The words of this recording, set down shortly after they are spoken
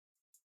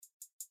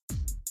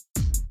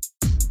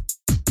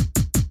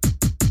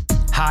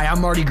Hi,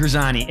 I'm Marty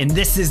Grisani, and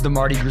this is The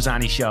Marty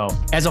Grisani Show.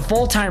 As a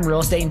full-time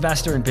real estate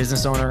investor and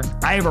business owner,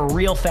 I have a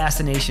real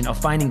fascination of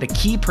finding the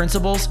key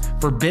principles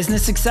for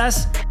business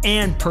success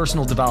and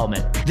personal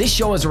development. This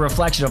show is a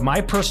reflection of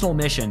my personal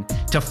mission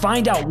to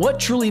find out what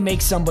truly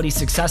makes somebody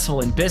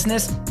successful in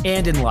business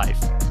and in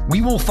life.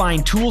 We will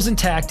find tools and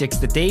tactics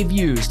that they've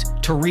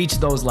used to reach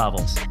those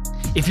levels.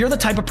 If you're the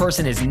type of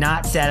person who is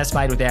not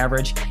satisfied with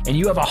average and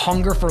you have a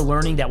hunger for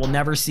learning that will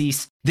never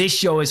cease, this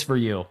show is for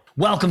you.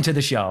 Welcome to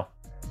the show.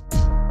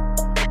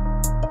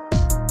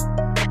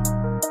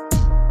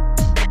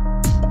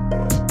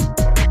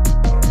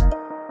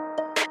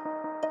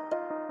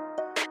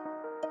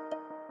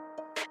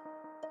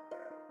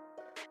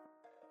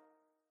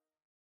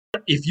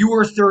 If you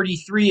were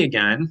 33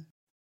 again,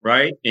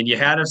 right, and you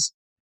had a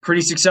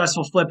pretty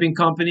successful flipping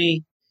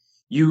company,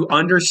 you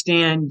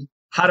understand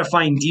how to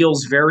find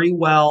deals very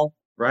well,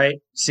 right?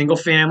 Single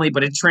family,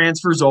 but it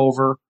transfers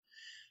over.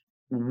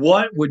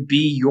 What would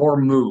be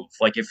your move?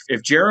 Like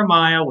if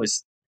Jeremiah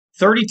was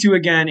 32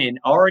 again and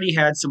already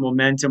had some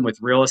momentum with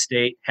real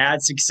estate,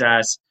 had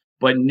success,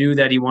 but knew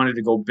that he wanted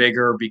to go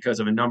bigger because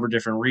of a number of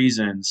different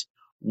reasons,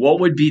 what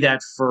would be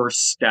that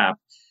first step?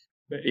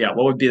 Yeah,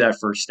 what would be that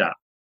first step?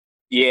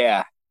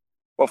 Yeah.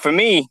 Well, for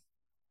me,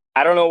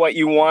 I don't know what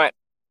you want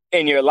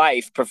in your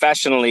life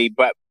professionally,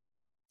 but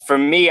for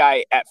me,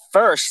 at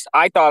first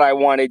I thought I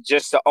wanted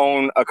just to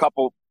own a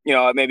couple,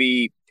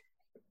 maybe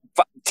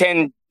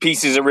 10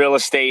 pieces of real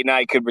estate and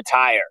I could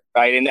retire.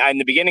 Right. And in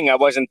the beginning, I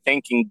wasn't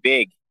thinking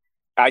big.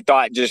 I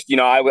thought just,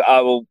 I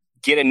will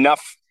get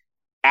enough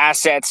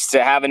assets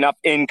to have enough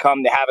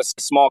income to have a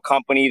small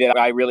company that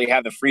I really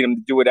have the freedom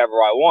to do whatever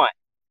I want.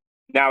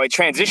 Now it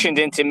transitioned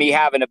into me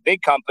having a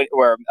big company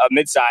or a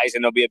mid-size,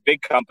 and there'll be a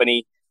big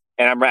company,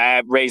 and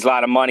I raise a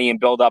lot of money and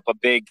build up a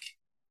big,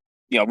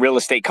 real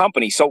estate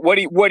company. So what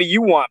do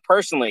you want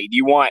personally?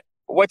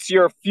 What's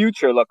your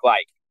future look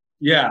like?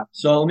 Yeah.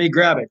 So let me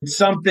grab it. It's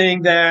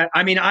something that,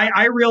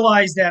 I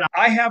realize that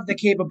I have the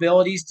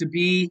capabilities to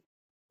be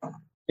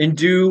and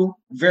do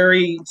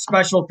very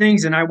special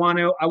things. And I want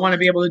to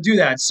be able to do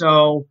that.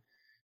 So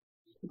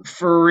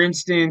for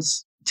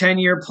instance,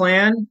 10-year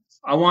plan,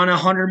 I want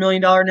 $100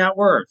 million net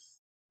worth.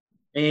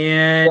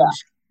 And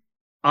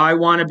I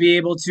want to be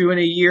able to, in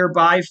a year,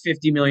 buy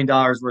 $50 million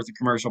worth of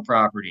commercial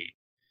property.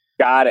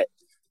 Got it.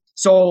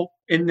 So,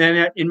 and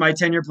then in my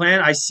 10-year plan,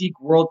 I seek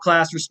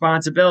world-class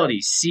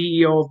responsibility,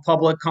 CEO of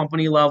public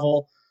company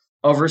level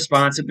of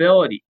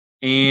responsibility.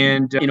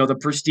 And, the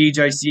prestige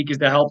I seek is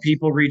to help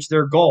people reach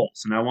their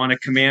goals. And I want to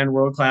command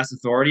world-class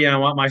authority, and I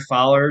want my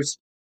followers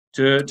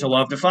to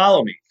love to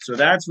follow me. So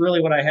that's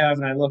really what I have,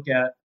 and I look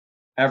at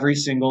every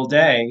single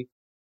day.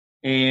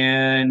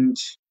 And,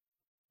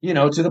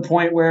 to the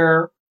point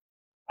where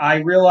I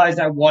realized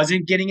I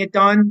wasn't getting it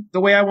done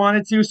the way I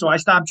wanted to. So I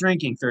stopped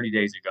drinking 30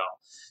 days ago.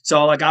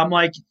 So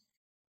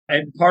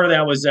and part of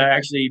that was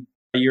actually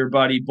your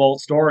buddy Bolt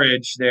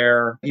Storage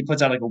there. He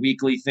puts out like a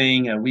weekly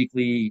thing,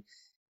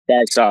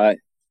 That's hours.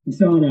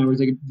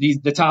 Like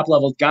the top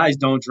level guys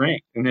don't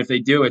drink. And if they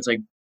do, it's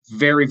like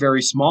very,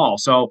 very small.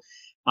 So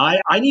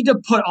I need to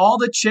put all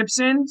the chips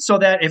in so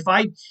that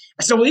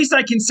so at least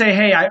I can say,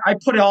 hey, I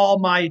put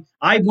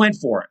I went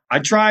for it.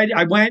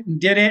 I went and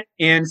did it.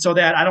 And so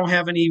that I don't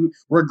have any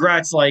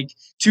regrets like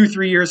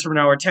 2-3 years from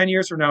now or 10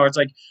 years from now. It's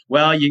like,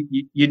 well,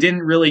 you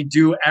didn't really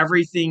do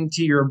everything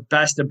to your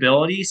best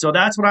ability. So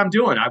that's what I'm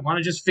doing. I want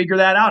to just figure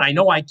that out. I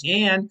know I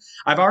can.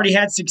 I've already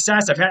had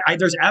success.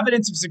 There's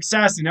evidence of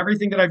success in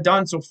everything that I've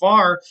done so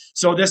far.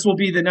 So this will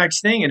be the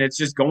next thing. And it's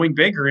just going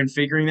bigger and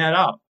figuring that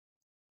out.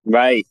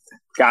 Right.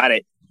 Got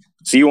it.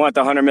 So you want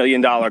the $100 million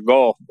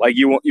goal? Like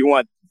you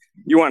want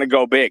to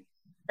go big?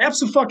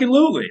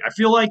 Absolutely. I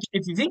feel like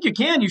if you think you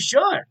can, you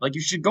should. Like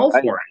you should go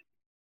for it.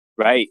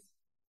 Right.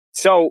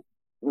 So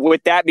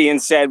with that being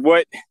said,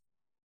 where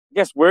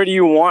do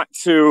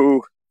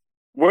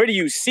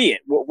you see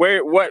it?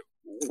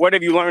 What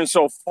have you learned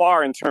so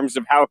far in terms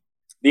of how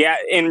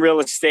in real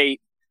estate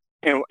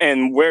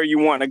and where you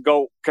want to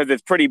go? Because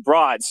it's pretty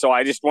broad. So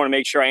I just want to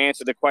make sure I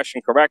answer the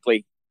question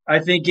correctly. I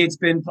think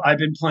I've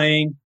been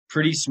playing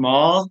pretty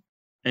small.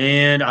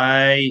 And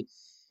I'm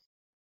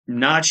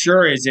not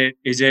sure. Is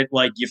it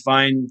like you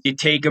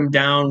take them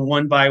down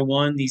one by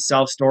one, these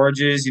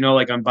self-storages,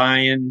 like I'm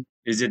buying,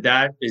 is it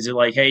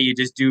like, hey, you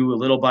just do a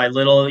little by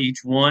little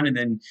each one. And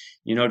then,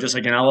 just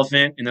like an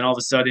elephant. And then all of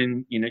a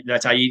sudden,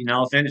 that's how you eat an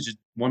elephant. It's just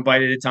one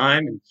bite at a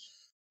time. And,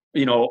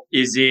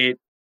 is it,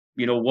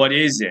 what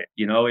is it?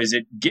 Is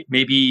it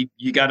maybe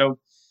you got to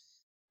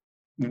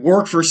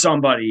work for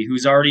somebody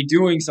who's already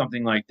doing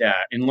something like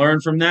that and learn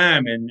from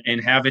them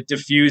and have it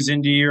diffuse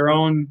into your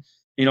own,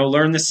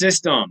 learn the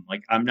system.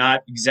 Like, I'm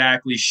not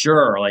exactly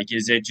sure. Like,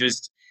 is it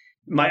just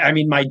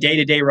my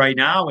day-to-day right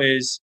now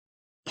is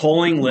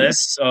pulling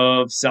lists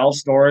of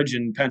self-storage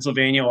in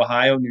Pennsylvania,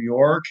 Ohio, New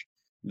York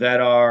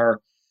that are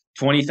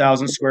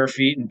 20,000 square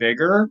feet and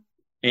bigger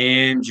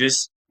and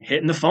just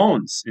hitting the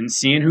phones and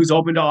seeing who's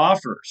open to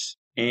offers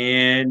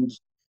and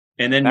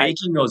then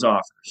making those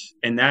offers.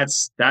 And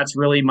that's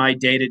really my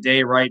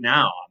day-to-day right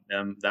now.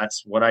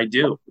 That's what I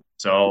do.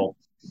 So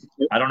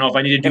I don't know if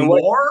I need to do And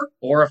what, more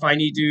or if I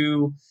need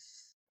to,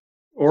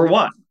 or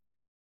what.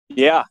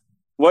 yeah,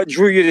 what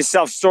drew you to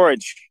self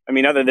storage? I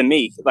mean, other than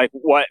me, like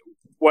what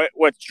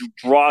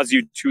draws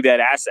you to that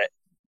asset?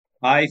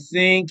 I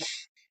think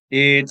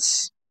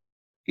it's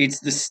the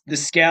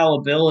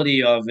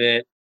scalability of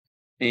it,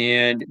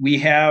 and we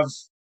have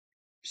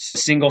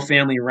single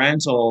family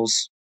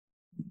rentals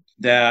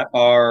that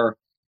are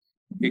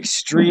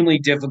extremely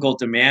difficult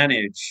to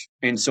manage,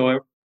 and so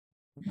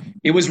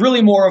it was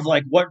really more of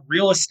like, what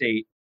real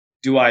estate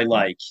do I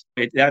like?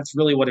 That's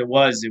really what it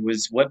was. It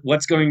was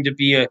what's going to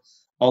be a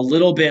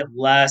little bit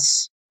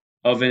less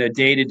of a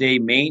day to day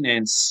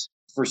maintenance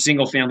for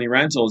single family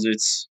rentals.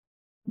 It's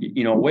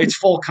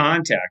full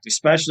contact,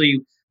 especially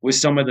with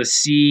some of the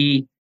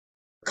C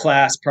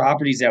class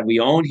properties that we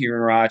own here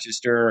in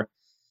Rochester.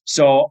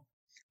 So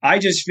I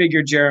just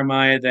figured,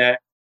 Jeremiah, that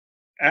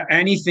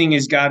anything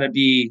has got to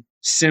be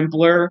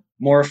simpler,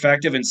 more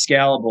effective, and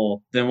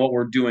scalable than what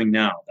we're doing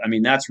now. I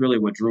mean, that's really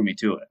what drew me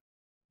to it.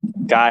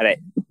 Got it.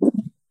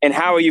 And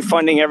how are you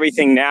funding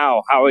everything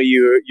now? How are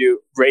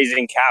you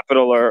raising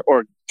capital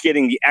or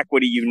getting the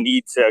equity you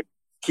need to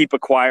keep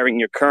acquiring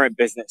your current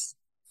business?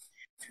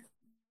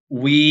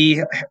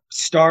 We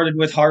started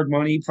with hard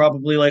money,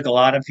 probably like a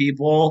lot of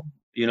people,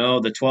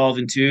 the 12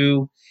 and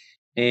 2.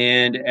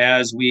 And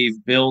as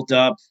we've built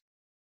up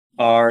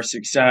our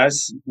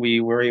success,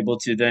 we were able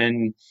to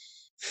then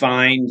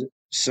find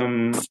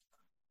some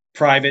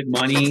private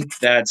money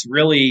that's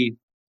really,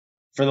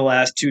 for the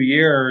last 2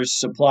 years,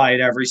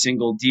 supplied every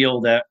single deal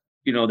that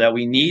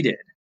we needed.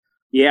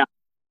 Yeah.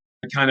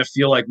 I kind of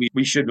feel like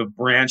we should have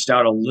branched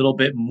out a little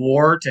bit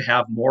more to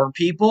have more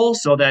people,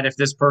 so that if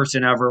this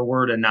person ever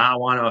were to not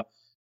want to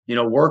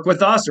work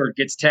with us, or it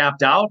gets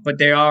tapped out, but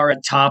they are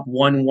a top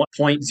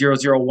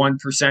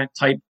 1.001%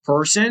 type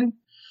person.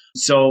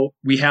 So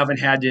we haven't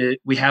had to,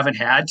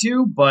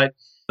 but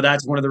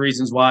that's one of the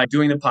reasons why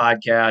doing the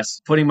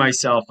podcast, putting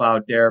myself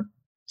out there,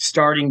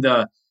 starting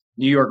the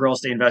New York Real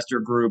Estate Investor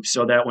Group,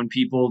 so that when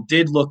people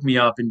did look me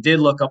up and did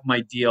look up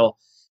my deal,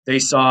 they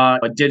saw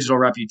a digital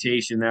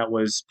reputation that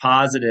was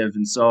positive.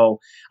 And so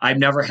I've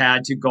never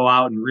had to go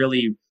out and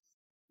really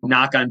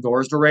knock on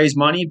doors to raise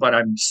money, but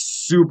I'm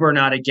super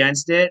not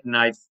against it, and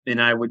I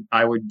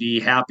would be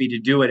happy to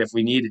do it if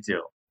we needed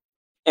to.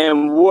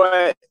 And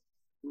what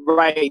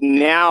right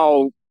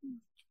now,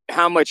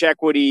 how much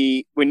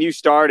equity when you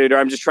started, or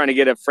I'm just trying to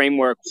get a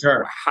framework,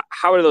 Sure.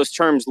 how do those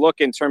terms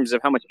look in terms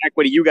of how much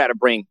equity you got to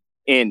bring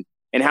in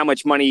and how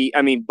much money,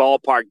 I mean,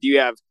 ballpark, do you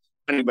have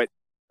money, but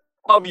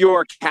of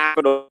your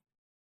capital,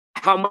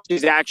 how much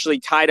is actually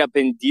tied up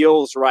in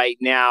deals right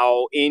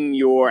now in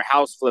your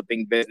house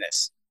flipping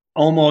business?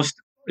 Almost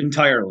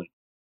entirely.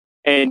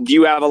 And do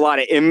you have a lot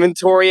of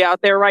inventory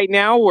out there right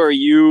now where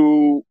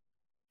you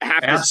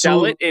have to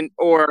sell it, Absolutely.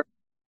 or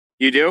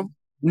you do?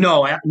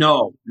 No,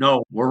 no.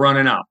 We're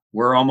running up.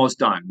 We're almost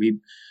done.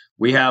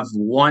 We have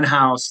one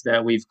house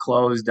that we've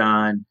closed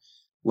on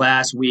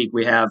last week.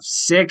 We have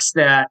six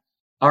that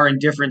are in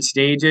different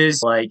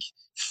stages, like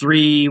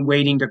three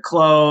waiting to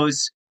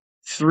close,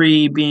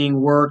 three being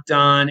worked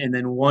on, and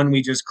then one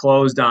we just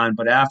closed on.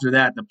 But after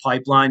that, the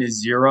pipeline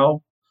is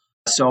zero.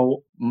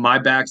 So my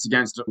back's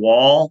against the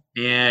wall,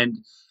 and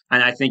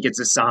I think it's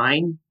a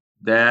sign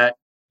that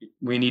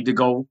we need to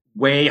go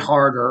way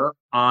harder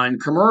on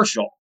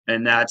commercial.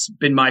 And that's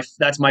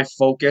my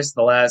focus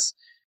the last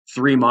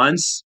 3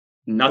 months.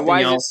 And why Nothing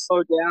is it else.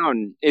 slowed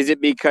down? Is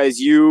it because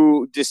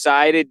you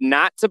decided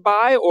not to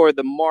buy, or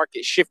the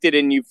market shifted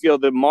and you feel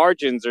the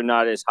margins are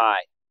not as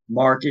high?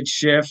 Market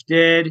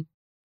shifted,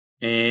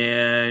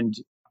 and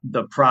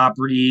the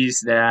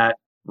properties that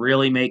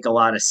really make a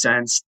lot of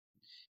sense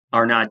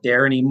are not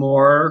there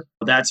anymore.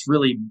 That's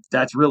really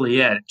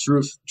it.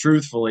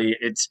 Truthfully,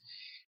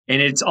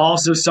 it's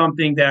also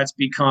something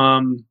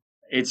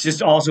it's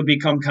just also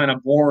become kind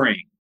of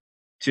boring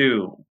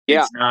too.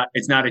 Yeah.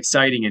 It's not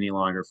exciting any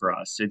longer for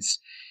us.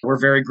 We're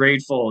very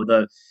grateful.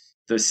 The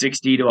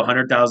 $60,000 to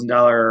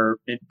 $100,000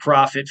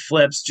 profit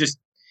flips, just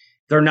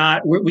they're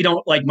not. We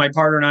don't, like, my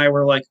partner and I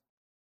were like,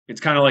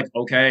 it's kind of like,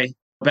 okay.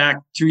 Back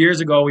 2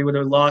 years ago, we would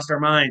have lost our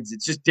minds.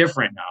 It's just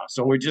different now.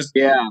 So we're just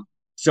Yeah.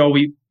 so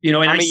we and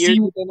How I many years see have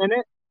you been in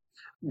it?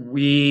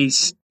 we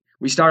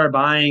started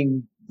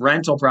buying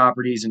rental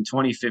properties in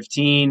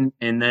 2015,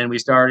 and then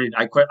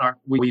I quit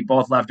we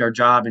both left our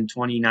job in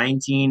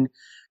 2019,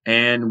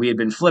 and we had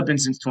been flipping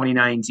since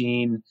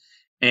 2019.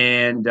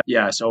 And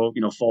yeah, so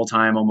full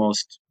time,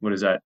 almost, what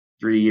is that,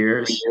 3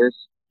 years? 3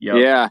 years. Yep.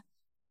 Yeah.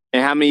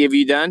 And how many have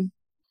you done?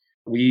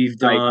 We've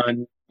Like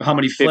done how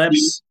many 50?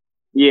 flips?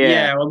 Yeah.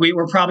 Yeah, well, we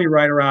were probably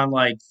right around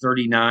like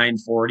 39,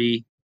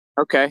 40.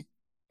 Okay.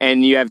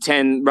 And you have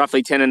 10,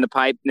 roughly 10 in the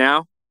pipe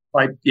now?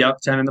 Pipe, yep,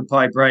 10 in the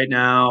pipe right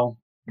now.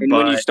 And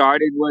when you But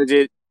started, was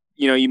it,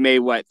 you made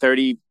what,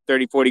 30,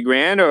 40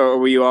 grand, or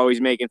were you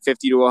always making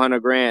 50 to 100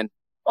 grand?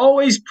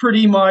 always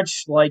pretty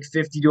much like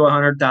 50 to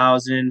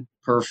 100,000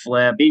 per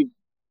flip. He,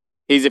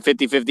 he's a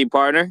 50-50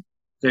 partner,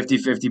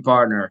 50-50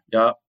 partner.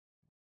 Yep.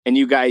 and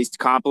you guys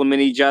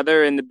complement each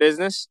other in the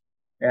business?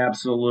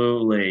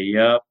 Absolutely.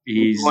 Yep.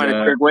 You He's want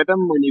to stick with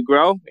him when you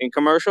grow in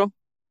commercial?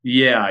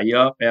 yeah,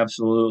 yep,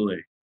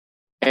 absolutely.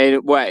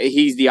 And what,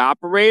 he's the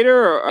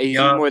operator or is he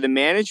Yep. more the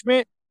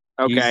management?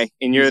 Okay.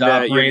 And He's you're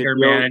the operator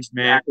deal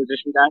management.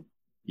 acquisition guy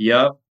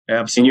Yep, and you're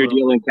absolutely.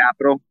 dealing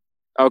capital.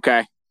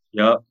 Okay.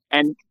 Yep.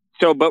 And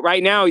so, but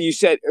right now you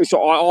said, so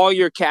all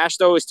your cash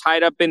though is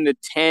tied up in the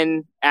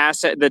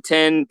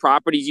 10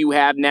 properties you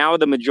have now,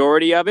 the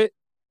majority of it?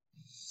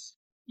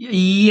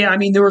 Yeah, I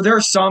mean there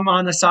are some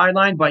on the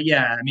sideline, but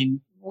yeah, I mean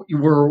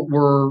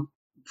we're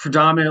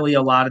predominantly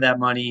a lot of that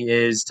money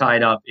is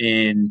tied up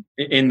in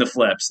the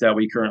flips that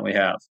we currently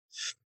have.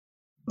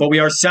 But we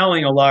are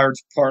selling a large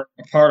part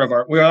of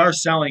our we are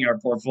selling our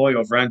portfolio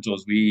of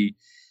rentals. We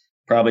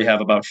probably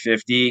have about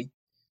 50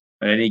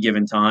 at any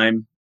given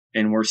time,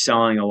 and we're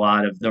selling a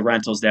lot of the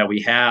rentals that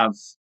we have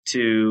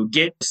to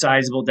get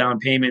sizable down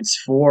payments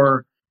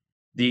for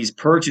these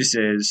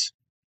purchases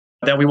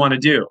that we want to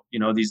do. You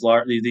know, these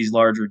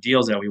larger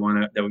deals that we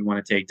want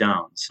to take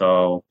down.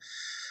 So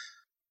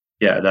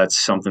yeah, that's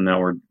something that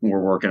we're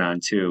working on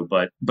too.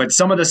 But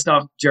some of the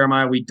stuff,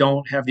 Jeremiah, we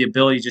don't have the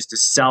ability just to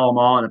sell them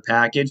all in a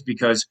package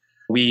because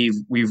we've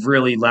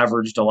really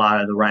leveraged a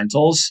lot of the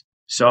rentals.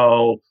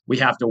 So we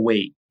have to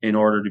wait in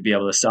order to be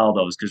able to sell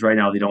those because right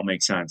now they don't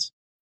make sense.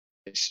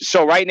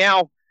 So right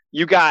now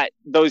you got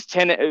those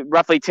 10,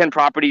 roughly 10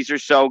 properties or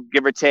so,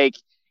 give or take.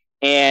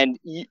 And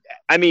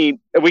I mean,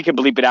 we can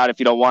bleep it out if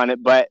you don't want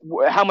it, but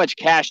how much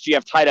cash do you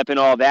have tied up in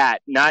all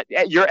that? Not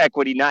your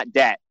equity, not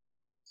debt.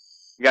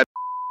 You got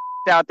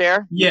out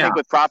there, you Yeah. think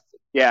with profit.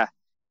 Yeah.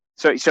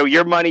 So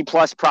your money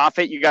plus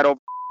profit, you got over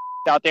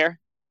out there.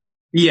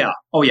 Yeah.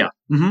 Oh yeah.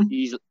 Mm-hmm.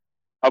 Easily.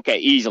 Okay.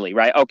 Easily.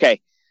 Right.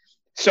 Okay.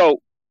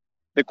 So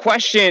the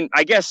question,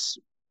 I guess,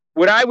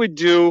 what I would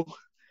do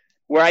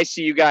where I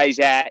see you guys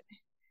at,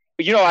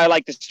 I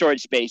like the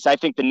storage space. I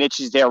think the niche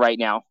is there right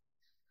now.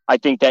 I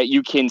think that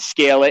you can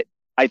scale it.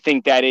 I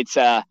think that it's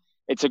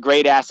a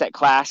great asset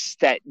class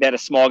that a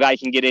small guy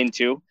can get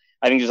into.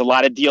 I think there's a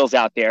lot of deals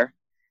out there.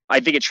 I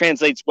think it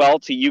translates well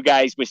to you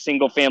guys with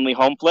single family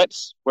home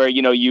flips where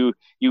you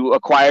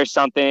acquire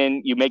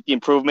something, you make the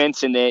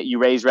improvements and then you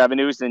raise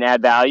revenues and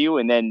add value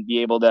and then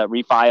be able to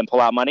refi and pull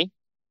out money.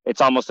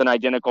 It's almost an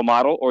identical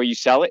model or you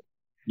sell it.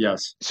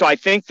 Yes. So I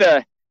think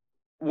the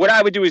what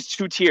I would do is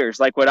two tiers,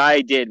 like what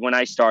I did when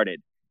I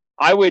started.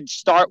 I would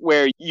start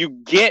where you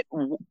get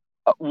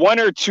one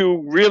or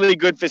two really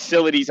good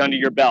facilities under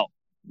your belt.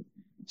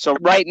 So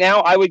right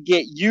now, I would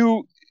get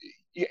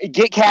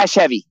cash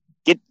heavy,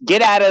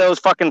 get out of those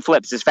fucking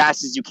flips as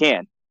fast as you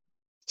can.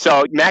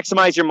 So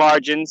maximize your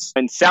margins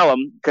and sell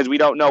them because we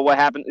don't know what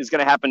is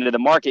going to happen to the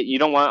market. You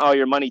don't want all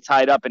your money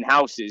tied up in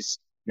houses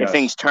if Yes.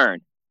 things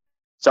turn.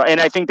 So, and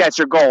I think that's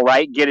your goal,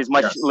 right? Get as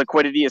much Yes.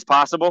 liquidity as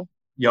possible.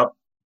 Yep.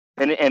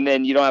 And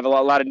then you don't have a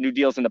lot of new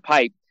deals in the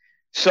pipe.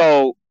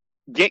 So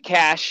get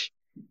cash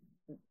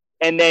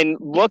and then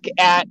look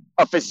at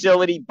a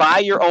facility, buy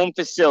your own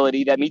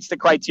facility that meets the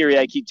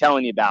criteria I keep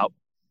telling you about.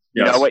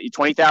 Yes. You know what,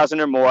 20,000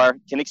 or more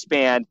can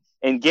expand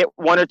and get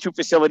one or two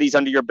facilities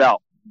under your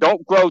belt.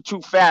 Don't grow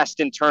too fast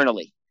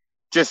internally.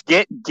 Just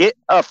get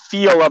a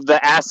feel of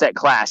the asset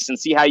class and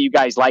see how you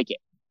guys like it.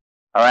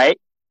 All right.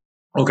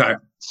 Okay.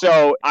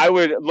 So I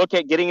would look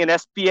at getting an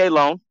SBA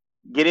loan,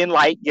 get in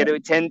light, get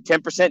it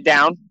 10%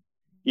 down,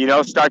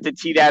 start to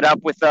tee that up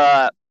with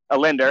a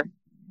lender.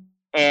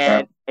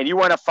 And you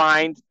want to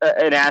find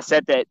an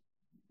asset that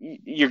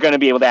you're going to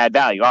be able to add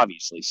value,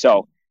 obviously.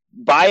 So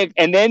buy it.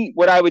 And then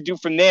what I would do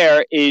from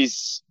there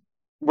is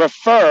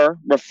refer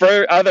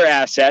other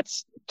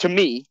assets to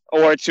me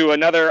or to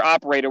another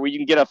operator where you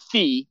can get a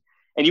fee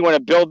and you want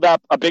to build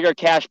up a bigger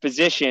cash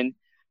position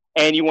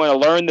and you want to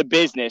learn the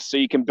business so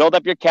you can build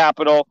up your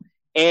capital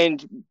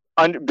and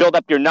build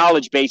up your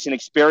knowledge base and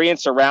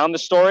experience around the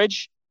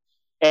storage.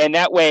 And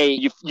that way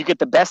you get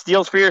the best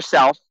deals for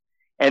yourself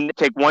and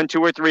take one,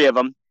 two, or three of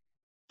them.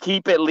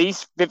 Keep at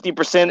least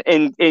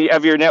 50%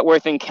 of your net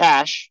worth in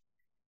cash.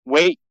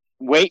 Wait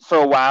for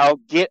a while,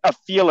 get a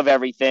feel of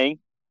everything.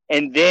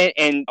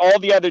 And all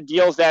the other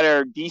deals that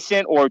are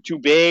decent or too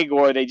big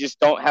or they just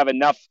don't have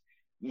enough,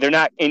 they're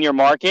not in your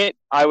market,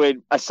 I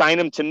would assign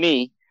them to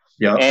me.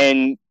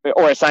 Yep.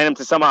 Or assign them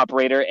to some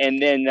operator.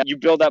 And then you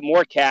build up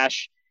more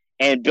cash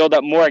and build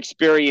up more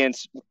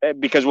experience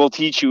because we'll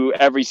teach you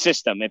every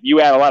system. If you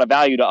add a lot of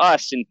value to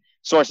us and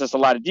source us a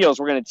lot of deals,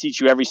 we're going to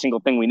teach you every single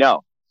thing we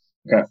know.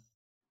 Okay.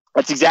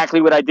 That's exactly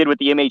what I did with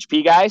the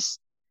MHP guys.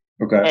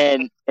 Okay.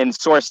 And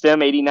sourced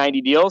them 80,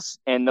 90 deals.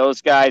 And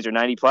those guys are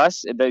 90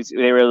 plus. They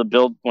were able to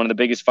build one of the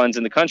biggest funds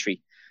in the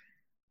country.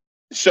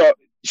 So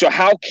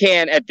how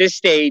can, at this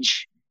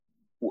stage,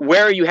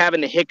 where are you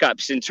having the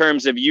hiccups in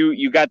terms of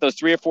you got those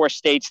 3 or 4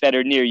 states that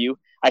are near you?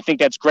 I think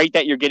that's great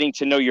that you're getting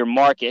to know your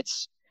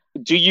markets.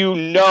 Do you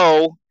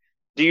know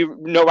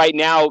right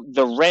now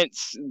the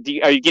rents?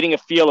 Are you getting a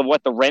feel of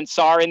what the rents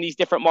are in these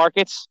different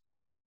markets?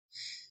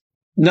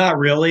 Not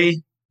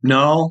really.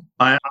 No,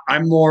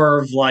 I'm more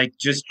of like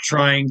just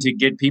trying to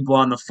get people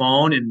on the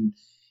phone and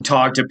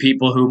talk to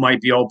people who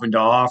might be open to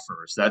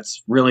offers.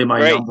 That's really my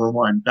number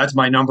one. That's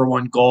my number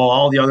one goal.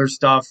 All the other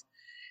stuff,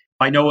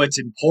 I know it's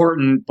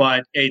important,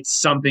 but it's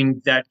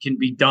something that can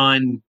be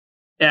done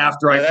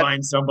after I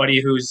find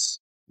somebody who's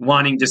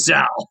wanting to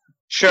sell.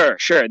 Sure.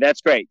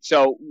 That's great.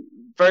 So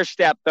first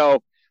step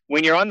though,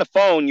 when you're on the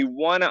phone, you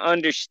want to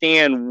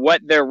understand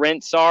what their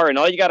rents are. And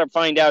all you got to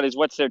find out is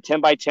what's their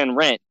 10 by 10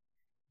 rent.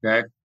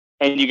 Okay.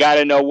 And you got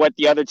to know what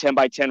the other 10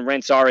 by 10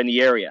 rents are in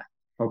the area.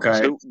 Okay.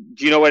 So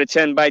do you know what a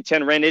 10 by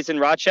 10 rent is in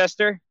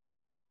Rochester?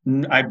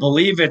 I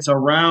believe it's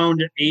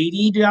around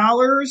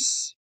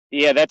 $80.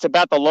 Yeah, that's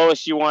about the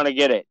lowest you want to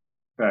get it.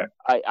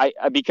 Okay.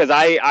 Because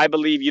I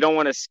believe you don't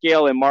want to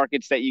scale in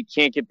markets that you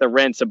can't get the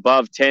rents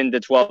above $10 to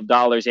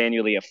 $12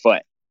 annually a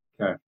foot.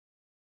 Okay.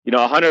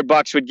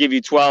 $100 would give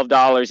you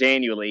 $12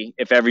 annually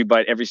if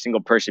every single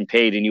person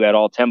paid and you had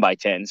all 10 by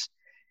 10s.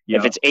 Yeah.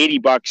 If it's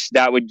 $80,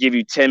 that would give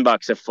you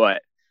 $10 a foot.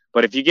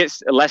 But if you get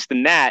less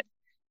than that,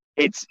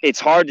 it's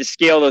hard to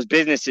scale those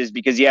businesses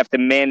because you have to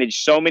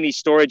manage so many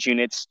storage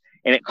units,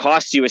 and it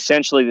costs you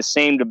essentially the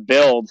same to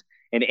build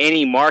in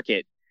any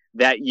market,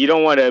 that you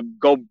don't want to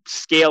go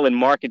scale in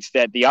markets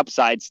that the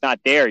upside's not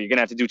there. You're going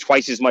to have to do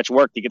twice as much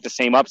work to get the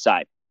same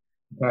upside.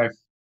 Right.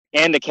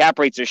 And the cap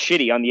rates are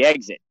shitty on the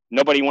exit.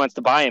 Nobody wants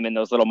to buy them in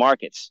those little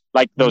markets,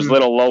 like those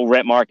little low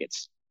rent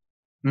markets,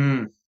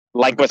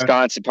 like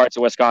Wisconsin, parts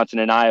of Wisconsin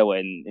and Iowa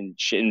and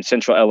in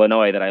central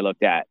Illinois that I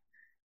looked at.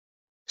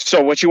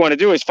 So what you want to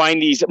do is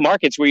find these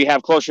markets where you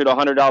have closer to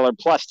 $100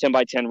 plus 10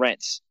 by 10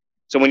 rents.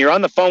 So when you're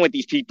on the phone with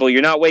these people,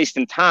 you're not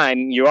wasting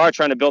time. You are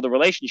trying to build a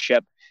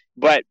relationship.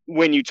 But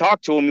when you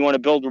talk to them, you want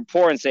to build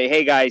rapport and say,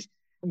 hey, guys,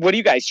 what do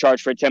you guys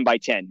charge for a 10 by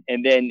 10?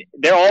 And then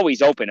they're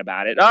always open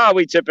about it. Oh,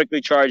 we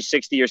typically charge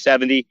 60 or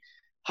 70.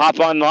 Hop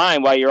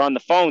online while you're on the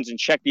phones and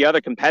check the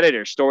other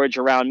competitor storage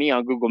around me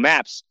on Google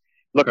Maps.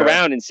 Look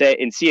around and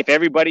see if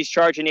everybody's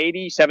charging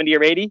 80, 70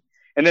 or 80.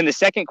 And then the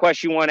second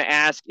question you want to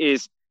ask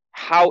is,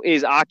 how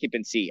is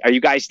occupancy? Are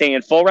you guys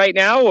staying full right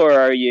now, or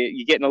are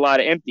you getting a lot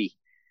of empty?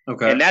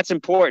 Okay. And that's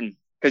important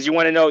because you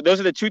want to know, those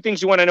are the two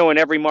things you want to know in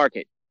every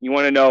market. You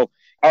want to know,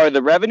 are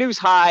the revenues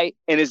high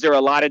and is there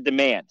a lot of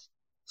demand?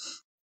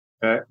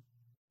 Okay.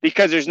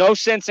 Because there's no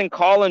sense in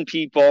calling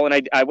people.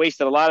 And I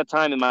wasted a lot of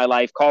time in my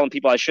life calling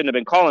people I shouldn't have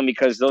been calling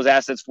because those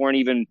assets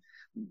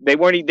they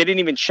didn't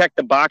even check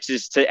the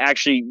boxes to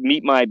actually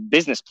meet my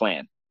business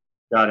plan.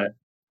 Got it.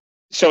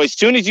 So as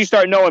soon as you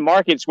start knowing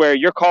markets where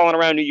you're calling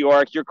around New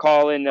York, you're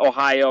calling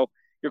Ohio,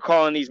 you're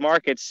calling these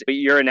markets,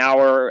 you're an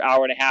hour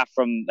and a half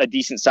from a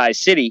decent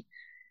sized city,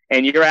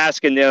 and you're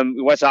asking them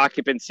what's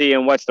occupancy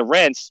and what's the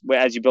rents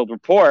as you build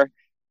rapport,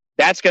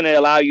 that's going to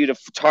allow you to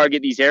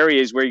target these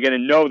areas where you're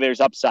going to know there's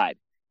upside.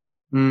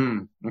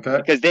 Okay.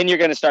 Because then you're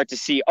going to start to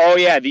see, oh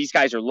yeah, these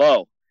guys are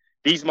low.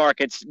 These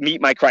markets meet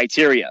my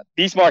criteria.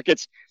 These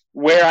markets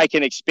where I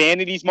can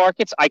expand in these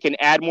markets, I can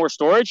add more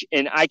storage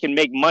and I can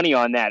make money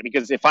on that.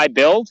 Because if I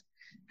build,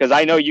 because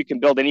I know you can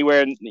build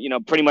anywhere,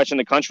 pretty much in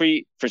the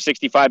country for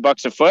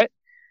 $65 a foot.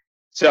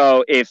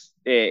 So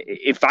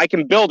if I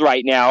can build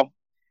right now,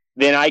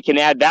 then I can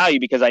add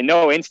value because I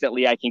know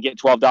instantly I can get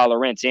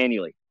 $12 rents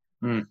annually.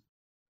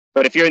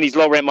 But if you're in these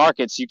low rent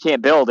markets, you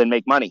can't build and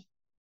make money.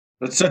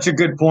 That's such a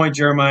good point,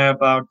 Jeremiah,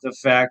 about the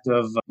fact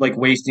of like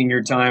wasting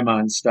your time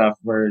on stuff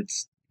where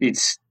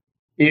it's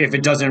if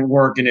it doesn't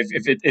work and if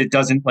it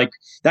doesn't, like,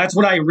 that's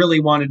what I really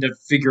wanted to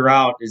figure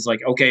out is like,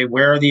 okay,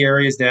 where are the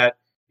areas that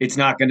it's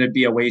not going to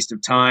be a waste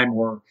of time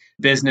or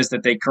business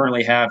that they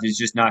currently have is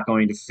just not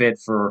going to fit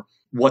for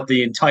what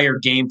the entire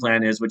game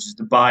plan is, which is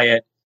to buy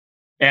it,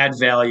 add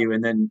value,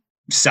 and then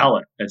sell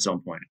it at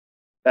some point.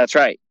 That's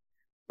right.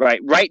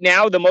 Right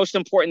now, the most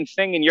important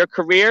thing in your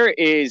career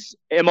is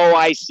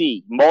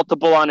MOIC,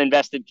 multiple on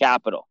invested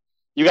capital.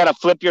 You got to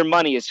flip your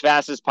money as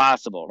fast as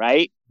possible,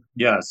 right?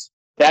 Yes.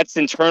 That's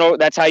internal.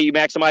 That's how you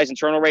maximize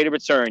internal rate of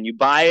return. You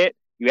buy it,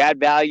 you add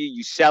value,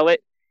 you sell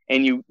it,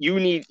 and you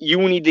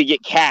need to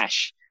get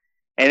cash.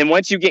 And then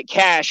once you get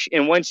cash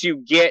and once you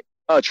get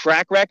a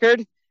track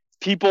record,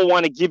 people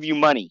want to give you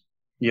money.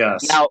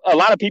 Yes. Now, a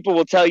lot of people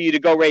will tell you to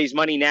go raise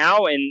money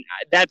now, and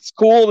that's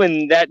cool,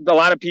 and that a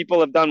lot of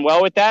people have done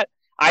well with that.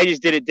 I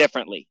just did it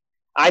differently.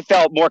 I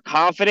felt more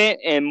confident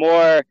and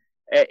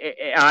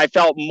I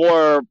felt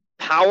more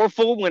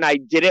powerful when I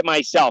did it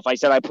myself. I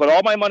said, I put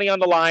all my money on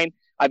the line.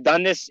 I've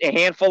done this a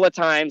handful of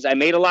times. I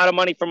made a lot of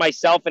money for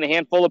myself and a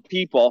handful of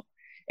people,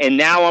 and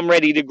now I'm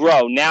ready to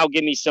grow. Now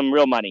give me some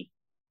real money.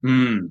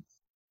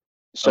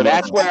 So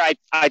that's where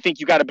I think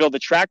you got to build a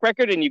track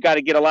record and you got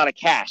to get a lot of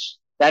cash.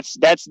 That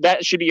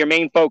should be your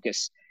main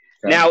focus.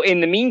 Okay. Now, in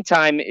the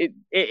meantime,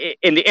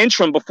 in the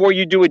interim, before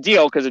you do a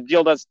deal, because a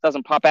deal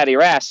doesn't pop out of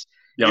your ass,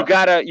 you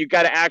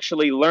gotta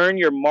actually learn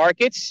your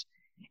markets,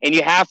 and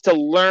you have to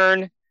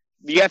learn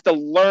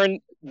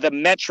the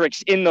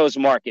metrics in those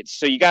markets.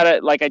 So you gotta,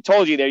 like I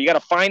told you there, you gotta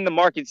find the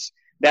markets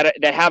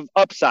that have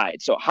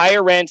upside. So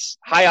higher rents,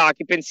 high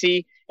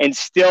occupancy, and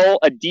still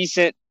a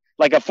decent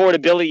like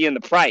affordability in the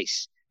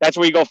price. That's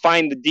where you go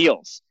find the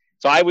deals.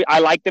 So I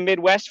like the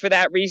Midwest for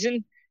that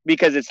reason,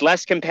 because it's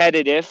less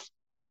competitive.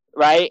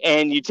 Right.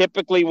 And you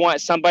typically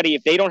want somebody,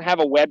 if they don't have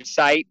a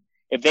website,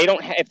 if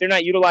they're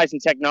not utilizing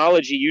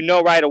technology,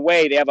 right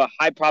away they have a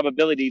high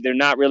probability they're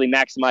not really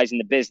maximizing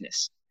the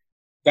business.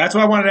 That's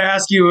what I wanted to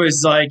ask you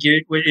is like,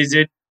 is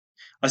it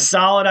a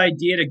solid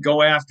idea to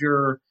go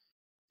after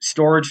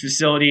storage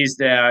facilities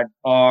that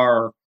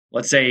are,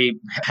 let's say,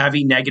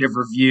 heavy negative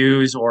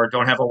reviews or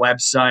don't have a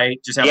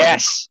website? Just have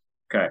yes.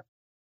 Okay.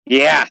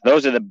 Yeah,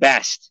 those are the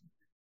best.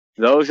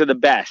 Those are the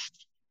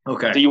best.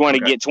 Okay. So you want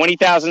to get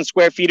 20,000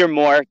 square feet or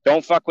more.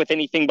 Don't fuck with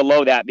anything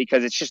below that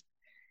because it's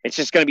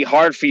just going to be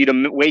hard for you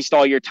to waste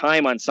all your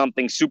time on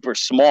something super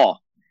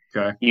small.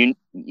 Okay.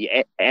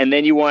 And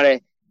then you want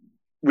to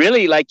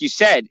really, like you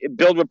said,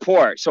 build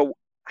rapport. So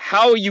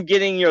how are you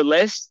getting your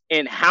list,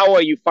 and how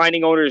are you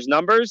finding owners'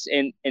 numbers,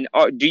 and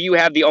do you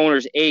have the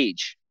owner's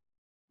age?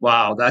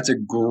 Wow, that's a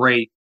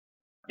great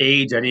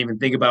age I didn't even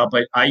think about,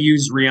 but I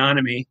use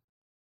Reonomy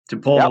to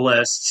pull the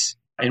lists,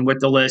 and with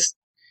the list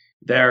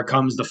there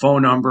comes the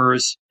phone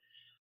numbers.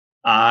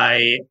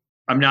 I'm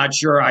not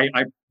sure.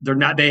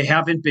 They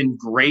haven't been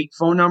great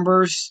phone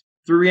numbers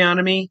through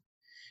Reonomy,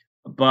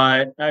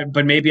 but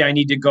maybe I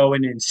need to go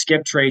in and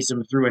skip trace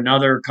them through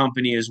another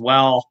company as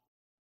well.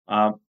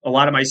 A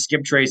lot of my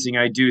skip tracing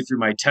I do through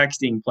my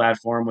texting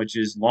platform, which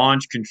is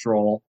Launch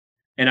Control,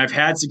 and I've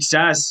had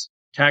success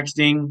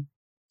texting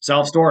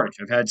self-storage.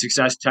 I've had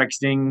success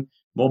texting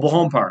mobile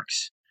home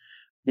parks.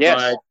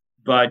 Yes.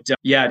 But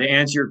yeah, to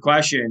answer your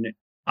question,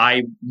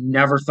 I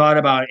never thought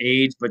about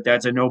age, but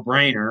that's a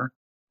no-brainer.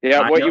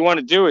 Yeah, what you want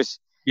to do is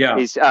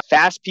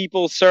fast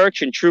people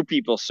search and true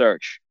people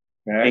search,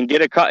 and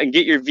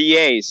get your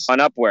VAs on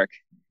Upwork.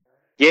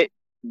 Do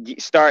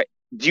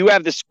you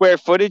have the square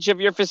footage of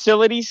your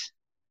facilities?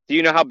 Do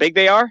you know how big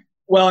they are?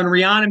 Well, in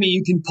Reonomy,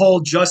 you can pull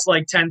just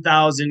like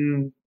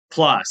 10,000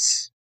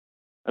 plus.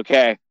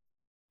 Okay,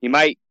 you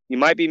might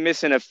be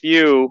missing a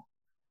few.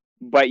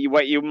 But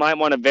what you might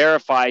want to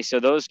verify. So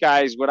those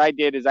guys, what I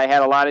did is I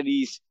had a lot of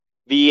these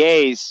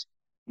VAs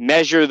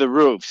measure the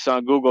roofs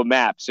on Google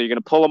Maps. So you're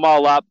going to pull them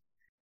all up.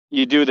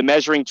 You do the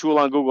measuring tool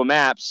on Google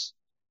Maps.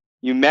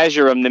 You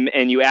measure them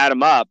and you add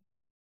them up.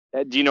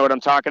 Do you know what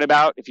I'm talking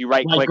about? If you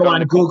click go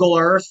on Google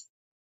Earth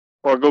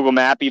or Google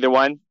Map, either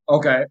one.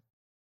 Okay.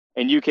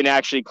 And you can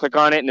actually click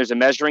on it, and there's a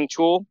measuring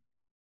tool.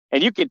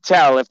 And you could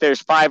tell if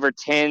there's 5 or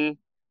 10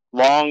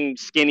 long,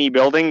 skinny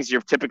buildings,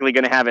 you're typically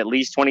going to have at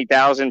least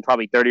 20,000,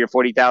 probably 30 or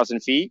 40,000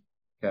 feet.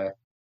 Okay.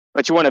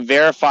 But you want to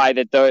verify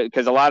that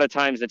because a lot of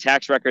times the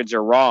tax records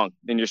are wrong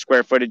and your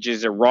square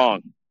footages are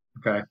wrong.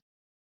 Okay.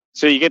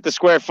 So you get the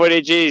square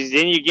footages,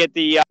 then you get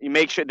you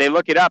make sure they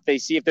look it up. They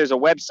see if there's a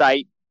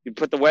website. You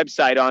put the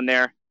website on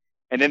there,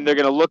 and then they're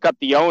going to look up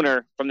the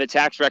owner from the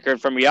tax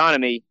record from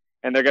Reonomy,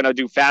 and they're going to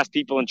do fast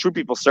people and true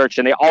people search,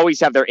 and they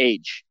always have their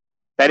age.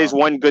 That is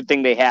one good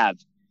thing they have.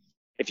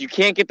 If you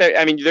can't get they're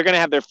going to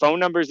have their phone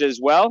numbers as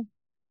well.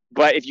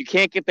 But if you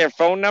can't get their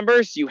phone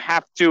numbers, you're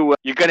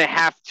going to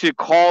have to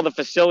call the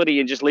facility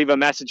and just leave a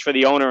message for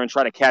the owner and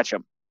try to catch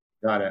them.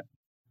 Got it.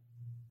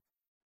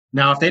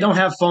 Now, if they don't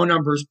have phone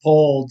numbers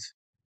pulled,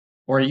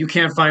 or you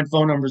can't find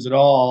phone numbers at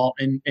all,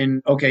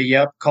 and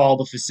okay, call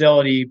the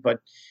facility. But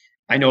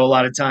I know a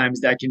lot of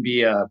times that can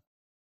be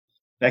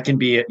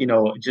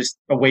just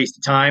a waste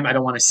of time. I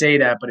don't want to say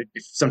that, but it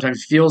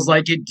sometimes feels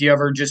like it. Do you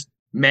ever just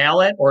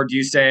mail it, or do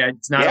you say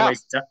it's not a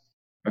waste of time?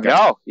 Okay.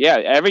 No,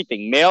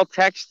 everything. Mail,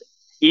 text,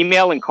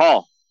 email, and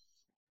call.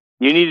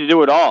 You need to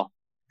do it all.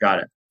 Got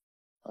it.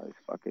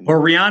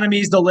 Or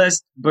Reonomy's the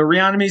list, but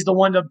Reonomy's the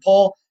one to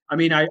pull. I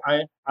mean,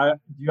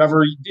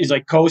 is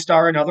like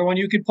CoStar another one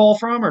you could pull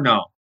from, or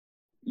no?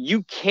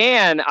 You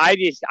can. I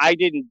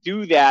didn't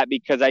do that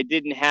because I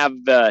didn't have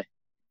the.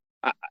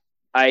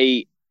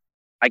 I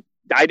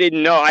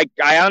didn't know.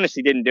 I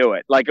honestly didn't do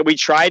it. Like, we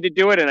tried to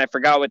do it, and I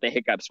forgot what the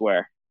hiccups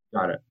were.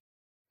 Got it.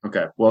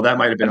 Okay. Well, that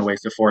might have been a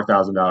waste of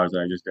 $4,000 that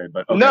I just did.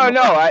 But okay,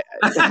 no.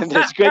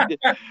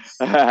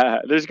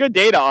 There's good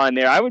data on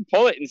there. I would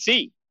pull it and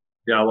see.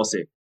 Yeah, we'll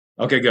see.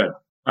 Okay, good.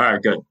 All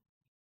right, good.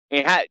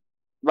 And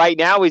right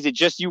now, is it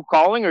just you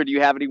calling, or do you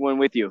have anyone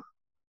with you?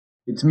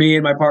 It's me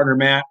and my partner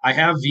Matt. I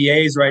have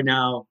VAs right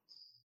now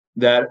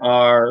that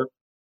are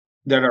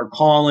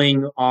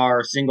calling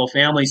our single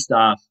family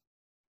stuff.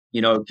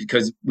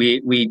 Because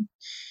we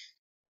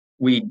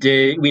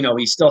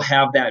still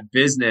have that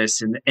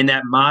business, and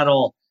that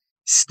model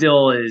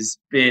still has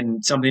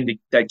been something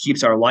that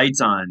keeps our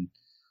lights on.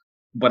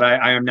 But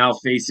I am now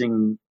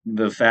facing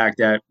the fact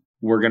that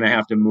we're going to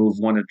have to move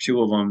one or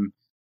two of them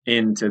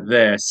into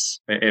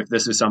this if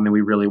this is something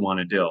we really want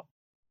to do.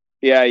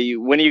 Yeah,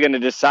 when are you going to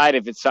decide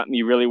if it's something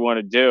you really want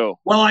to do?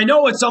 Well, I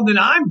know it's something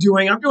I'm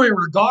doing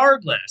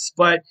regardless,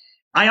 but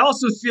I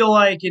also feel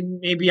like, and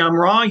maybe I'm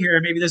wrong here,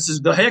 maybe this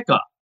is the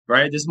hiccup,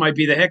 right? This might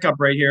be the hiccup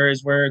right here,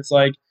 is where it's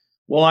like,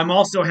 well, I'm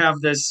also have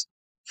this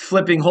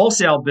flipping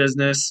wholesale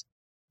business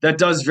that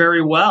does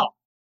very well.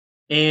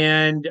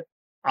 And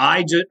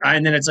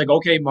then it's like,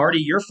 okay, Marty,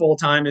 your full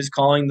time is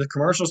calling the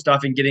commercial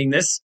stuff and getting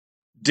this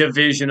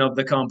division of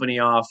the company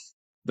off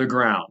the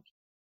ground.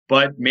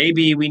 But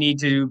maybe we need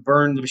to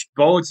burn the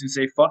boats and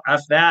say,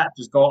 F that,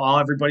 just go,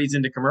 everybody's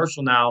into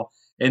commercial now,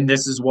 and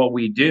this is what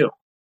we do.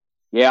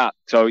 Yeah.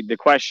 So the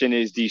question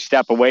is, do you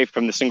step away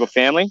from the single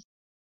family?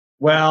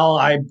 Well,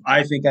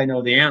 I think I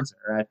know the answer.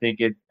 I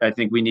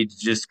think we need to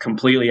just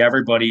completely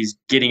everybody's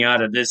getting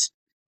out of this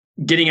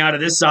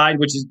side,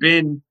 which has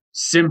been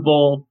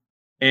simple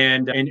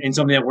and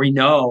something that we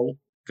know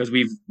because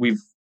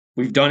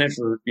we've done it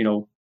for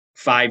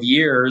 5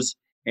 years,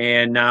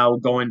 and now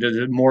going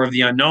to more of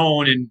the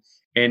unknown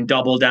and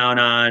double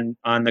down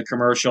on the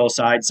commercial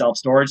side, self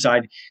storage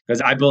side,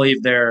 because I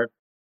believe that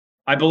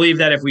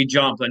if we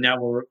jump, then that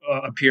will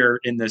appear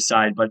in this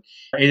side, but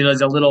it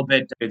is a little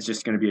bit. It's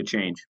just going to be a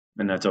change,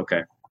 and that's okay.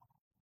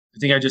 I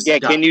think I just Yeah.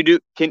 Can you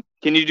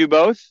do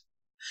both?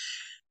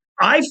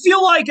 I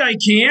feel like I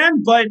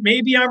can, but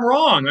maybe I'm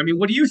wrong. I mean,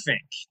 what do you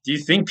think? Do you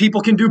think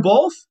people can do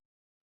both?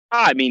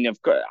 I mean, of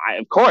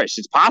course,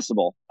 it's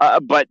possible.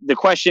 But the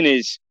question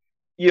is,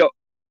 you know,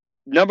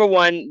 number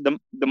one,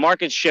 the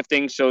market's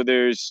shifting, so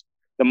the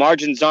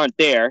margins aren't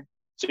there.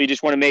 So you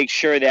just want to make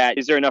sure that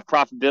is there enough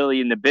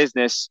profitability in the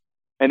business,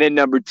 and then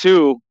number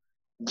two,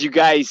 do you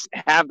guys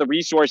have the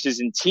resources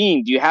and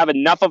team? Do you have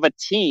enough of a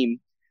team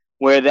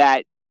where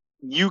that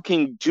you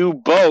can do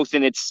both,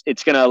 and it's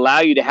going to allow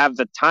you to have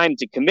the time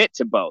to commit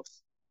to both?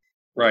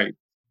 Right.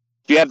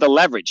 Do you have the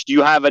leverage? Do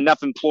you have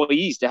enough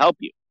employees to help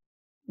you?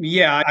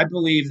 Yeah, I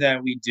believe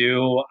that we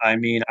do. I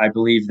mean, I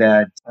believe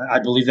that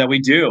we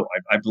do.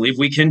 I believe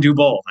we can do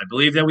both. I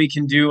believe that we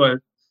can do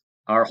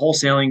our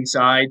wholesaling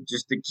side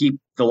just to keep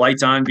the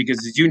lights on because,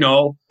 as you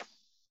know,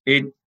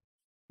 it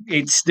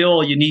it's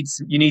still you need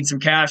some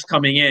cash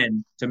coming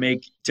in to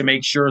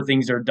make sure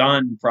things are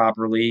done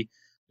properly,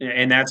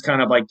 and that's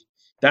kind of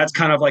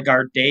like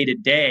our day to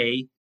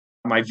day.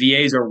 My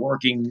VAs are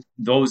working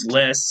those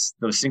lists,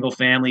 those single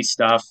family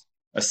stuff,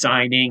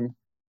 assigning.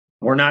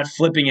 We're not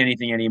flipping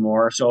anything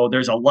anymore, so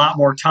there's a lot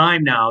more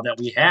time now that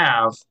we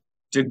have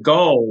to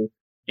go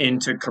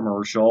into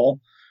commercial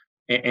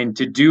and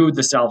to do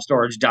the self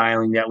storage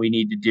dialing that we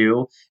need to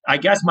do. I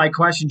guess my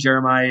question,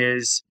 Jeremiah,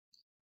 is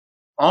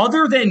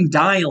other than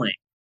dialing,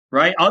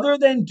 right? Other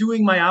than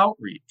doing my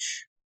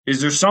outreach,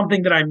 is there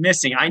something that I'm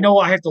missing? I know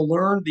I have to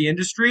learn the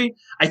industry.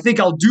 I think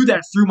I'll do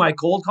that through my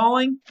cold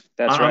calling.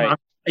 That's Um, right.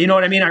 you know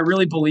what I mean? I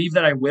really believe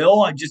that I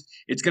will.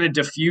 It's going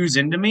to diffuse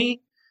into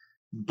me.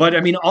 But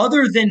I mean,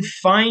 other than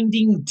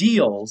finding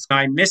deals,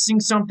 I'm missing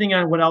something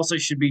on what else I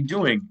should be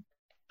doing.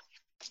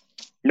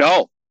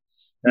 No,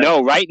 Okay.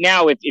 no. Right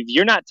now, if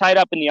you're not tied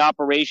up in the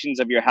operations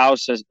of your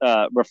house as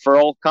a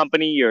referral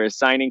company, your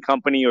assigning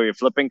company, or your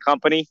flipping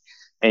company,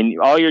 and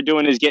all you're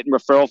doing is getting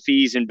referral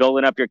fees and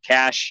building up your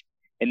cash,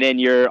 and then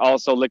you're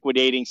also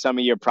liquidating some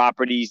of your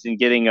properties and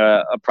getting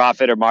a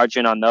profit or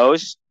margin on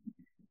those.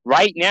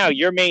 Right now,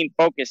 your main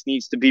focus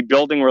needs to be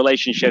building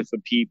relationships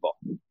with people.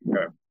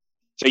 Okay.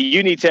 So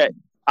you need to,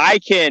 I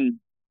can,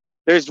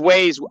 there's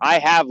ways I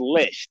have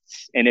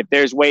lists, and if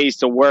there's ways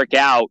to work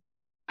out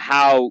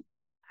how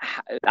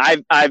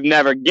I've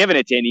never given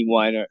it to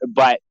anyone,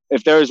 but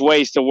if there's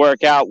ways to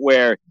work out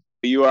where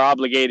you are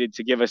obligated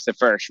to give us the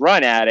first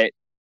run at it,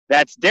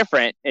 that's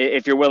different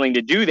if you're willing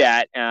to do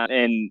that,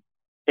 and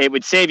it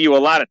would save you a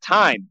lot of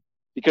time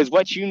because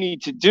what you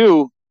need to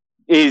do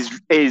is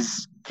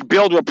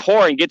build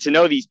rapport and get to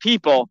know these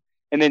people,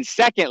 and then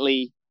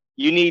secondly,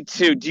 you need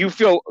to do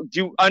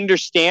you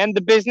understand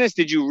the business?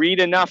 Did you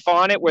read enough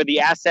on it where the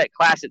asset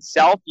class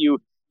itself you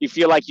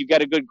feel like you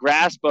got a good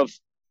grasp of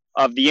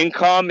the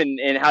income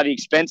and how the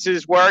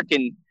expenses work?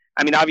 And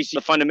I mean, obviously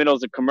the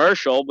fundamentals of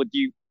commercial, but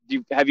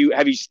have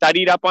you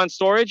studied up on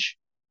storage?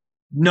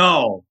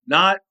 No,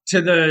 not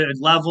to the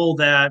level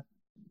that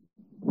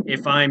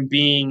if I'm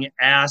being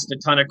asked a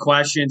ton of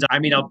questions, I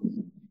mean,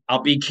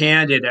 I'll be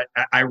candid.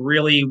 I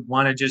really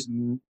want to just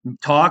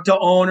talk to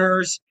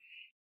owners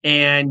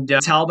and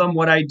tell them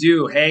what I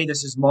do. Hey,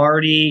 this is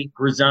Marty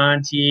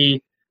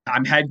Grisanti.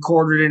 I'm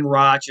headquartered in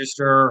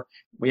Rochester.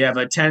 We have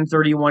a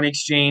 1031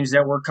 exchange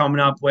that we're coming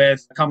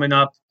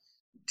up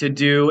to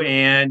do.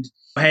 And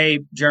hey,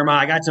 Jeremiah,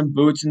 I got some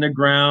boots in the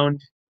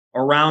ground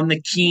around the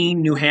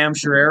Keene, New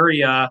Hampshire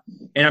area.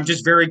 And I'm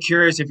just very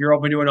curious if you're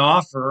open to an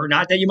offer.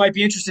 Not that you might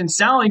be interested in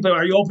selling, but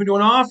are you open to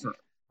an offer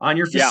on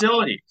your Yeah,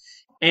 facility?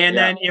 And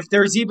yeah, then if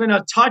there's even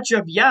a touch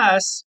of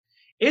yes,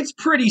 it's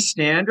pretty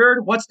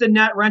standard. What's the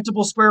net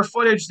rentable square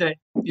footage that,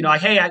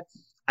 hey,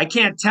 I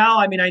can't tell.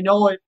 I mean, I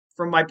know it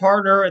from my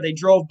partner, or they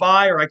drove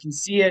by, or I can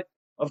see it,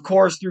 of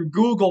course, through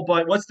Google,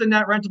 but what's the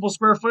net rentable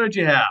square footage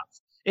you have?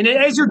 And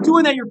as you're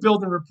doing that, you're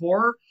building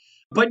rapport.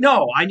 But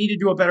no, I need to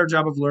do a better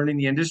job of learning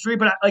the industry.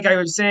 But like I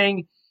was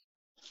saying,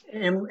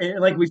 and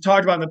like we've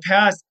talked about in the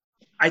past,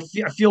 I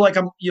feel like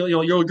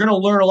you're going to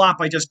learn a lot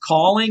by just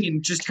calling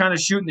and just kind of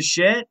shooting the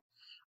shit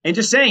and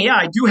just saying, yeah,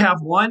 I do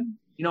have one.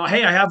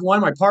 Hey, I have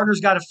one. My partner's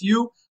got a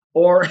few.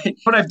 Or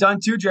what I've done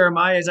too,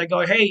 Jeremiah, is I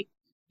go, hey,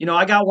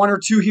 I got one or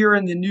two here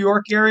in the New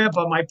York area,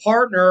 but my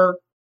partner,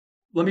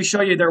 let me show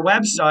you their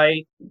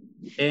website,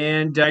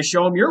 and I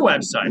show them your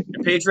website,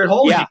 Patriot yeah,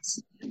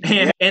 Holdings,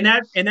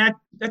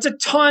 that's a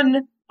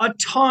ton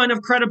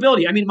of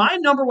credibility. I mean, my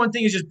number one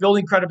thing is just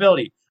building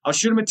credibility. I'll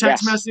shoot them a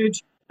text yes,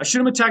 message. I shoot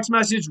them a text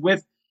message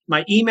with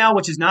my email,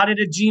 which is not at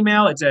a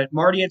Gmail. It's at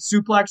Marty at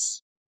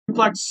suplex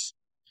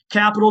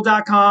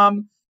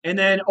capital.com. And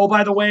then, oh,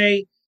 by the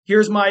way,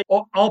 here's my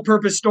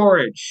all-purpose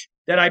storage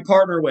that I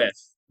partner with,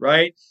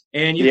 right?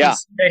 And you can Yeah.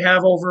 see they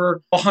have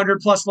over 100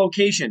 plus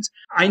locations.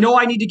 I know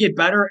I need to get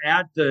better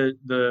at No,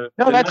 the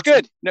that's nuts.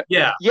 good. No,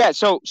 Yeah, yeah.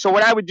 So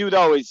what I would do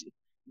though is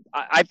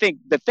I think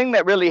the thing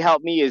that really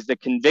helped me is the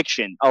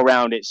conviction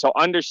around it. So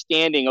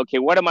understanding, okay,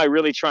 what am I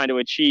really trying to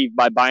achieve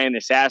by buying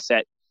this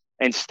asset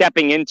and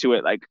stepping into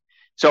it? Like,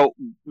 so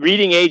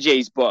reading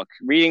AJ's book,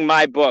 reading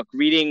my book,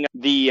 reading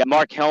the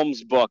Mark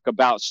Helms book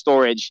about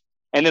storage,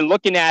 and then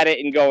looking at it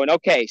and going,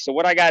 okay, so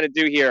what I got to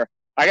do here,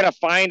 I got to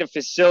find a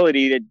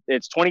facility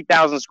that's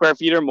 20,000 square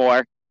feet or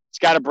more. It's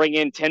got to bring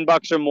in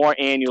 $10 or more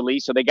annually.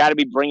 So they got to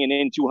be bringing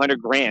in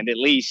 200 grand at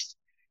least.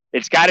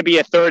 It's got to be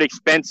a third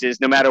expenses,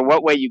 no matter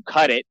what way you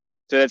cut it.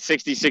 So that's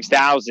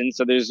 66,000.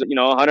 So there's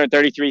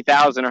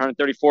 133,000,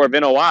 134 of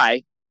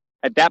NOI.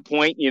 At that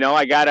point,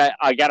 I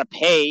gotta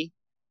pay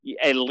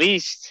at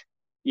least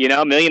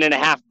 $1.5 million.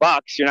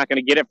 You're not going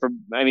to get it for.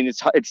 I mean,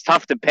 it's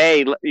tough to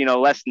pay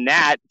less than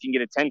that. If you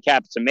can get a 10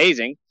 cap, it's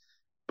amazing.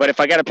 But if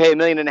I got to pay $1.5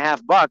 million,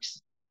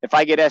 if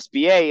I get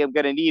SBA, I'm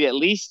going to need at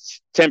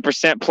least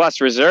 10%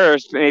 plus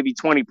reserves, maybe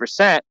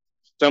 20%.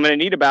 So I'm going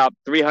to need about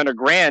 300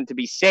 grand to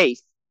be safe.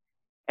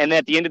 And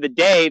at the end of the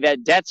day,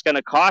 that debt's going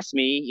to cost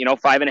me,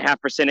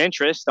 5.5%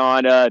 interest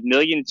on $1.2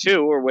 million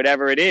or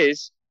whatever it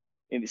is.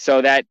 And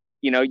so that,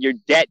 your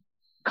debt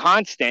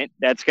constant,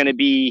 that's going to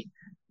be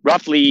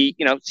roughly,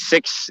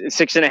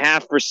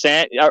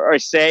 6.5%, or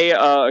say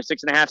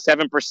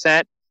 6.5,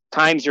 7%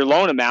 times your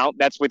loan amount.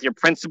 That's with your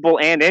principal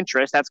and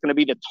interest. That's going to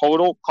be the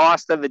total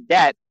cost of the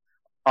debt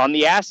on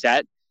the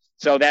asset.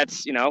 So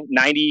that's,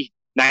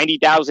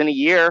 90,000 a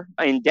year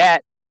in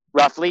debt.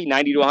 Roughly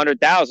 90 to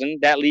 100,000.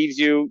 That leaves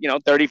you,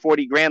 30,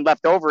 40 grand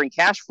left over in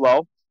cash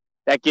flow.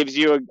 That gives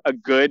you a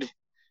good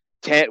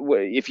 10.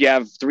 If you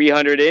have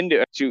 300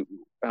 into to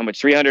how much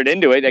 300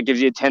 into it, that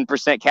gives you a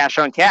 10% cash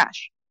on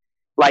cash.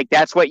 Like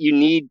that's what you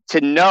need to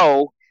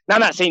know. Now,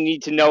 I'm not saying you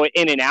need to know it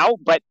in and out,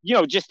 but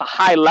just the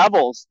high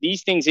levels,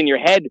 these things in your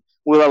head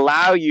will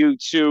allow you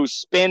to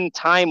spend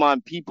time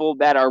on people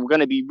that are going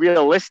to be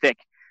realistic,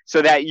 so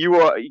that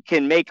you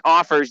can make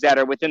offers that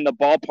are within the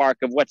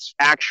ballpark of what's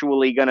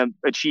actually going to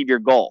achieve your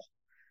goal.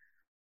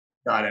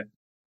 got it.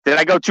 Did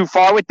I go too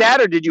far with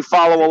that, or did you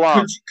follow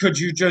along? Could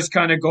you just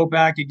kind of go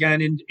back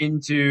again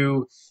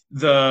into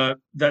the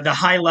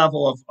high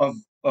level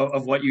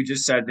of what you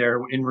just said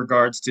there in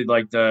regards to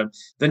like the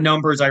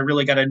numbers I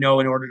really got to know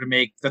in order to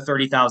make the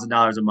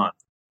 $30,000 a month?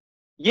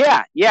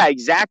 Yeah,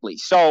 exactly.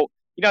 So,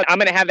 I'm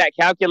going to have that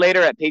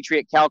calculator at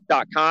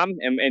patriotcalc.com,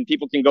 and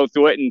people can go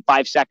through it in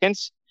 5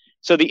 seconds.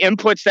 So the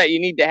inputs that you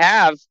need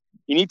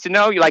to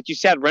know, like you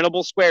said,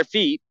 rentable square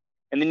feet.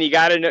 And then you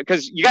got to know,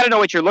 because you got to know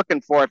what you're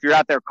looking for. If you're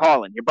out there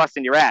calling, you're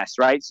busting your ass,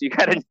 right? So you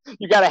got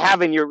to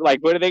have in your, like,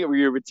 what are they,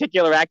 your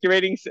reticular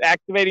activating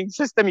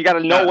system. You got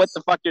to know what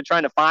the fuck you're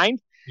trying to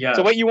find. Yeah.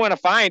 So what you want to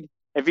find,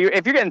 if you're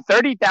getting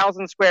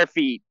 30,000 square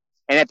feet,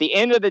 and at the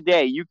end of the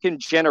day, you can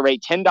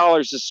generate $10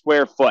 a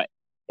square foot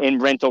in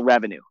rental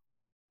revenue.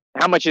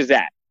 How much is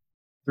that?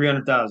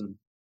 300,000.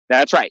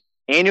 That's right.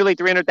 Annually,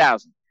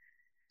 300,000.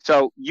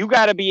 So you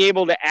got to be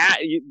able to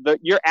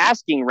your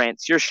asking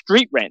rents, your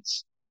street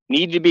rents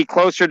need to be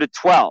closer to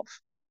 $11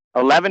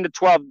 to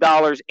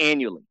 $12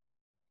 annually.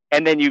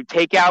 And then you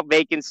take out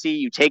vacancy,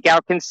 you take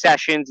out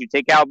concessions, you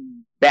take out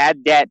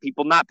bad debt,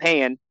 people not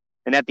paying.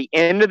 And at the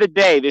end of the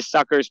day, this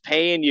sucker is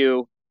paying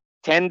you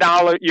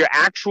 $10. Your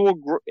actual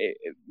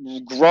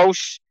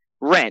gross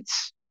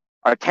rents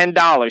are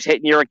 $10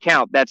 hitting your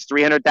account. That's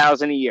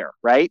 300,000 a year,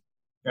 right?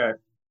 Okay.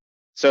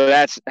 So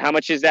that's how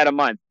much is that a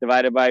month?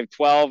 Divided by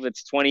 12,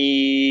 it's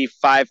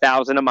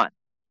 25,000 a month.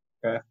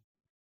 Okay.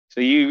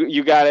 So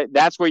you got it.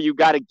 That's where you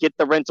got to get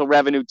the rental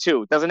revenue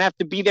too. It doesn't have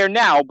to be there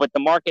now, but the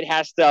market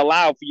has to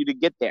allow for you to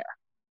get there.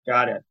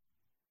 Got it.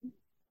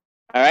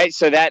 All right.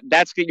 So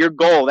that's your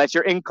goal. That's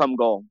your income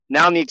goal.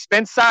 Now on the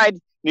expense side,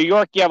 New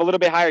York, you have a little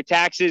bit higher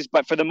taxes,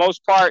 but for the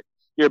most part,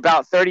 you're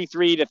about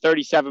 33 to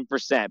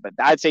 37%. But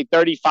I'd say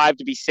 35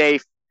 to be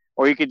safe,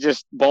 or you could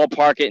just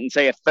ballpark it and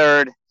say a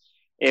third.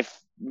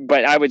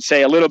 But I would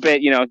say a little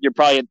bit, you're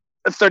probably at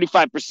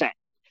 35%. Okay.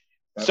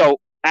 So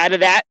out of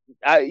that,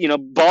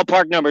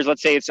 ballpark numbers,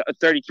 let's say it's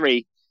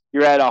 33,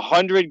 you're at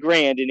 100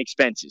 grand in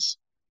expenses.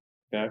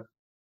 Okay.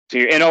 So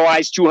your NOI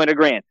is 200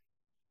 grand,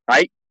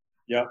 right?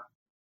 Yeah.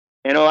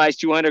 NOI is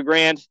 200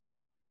 grand.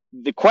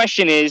 The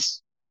question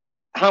is,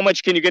 how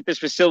much can you get this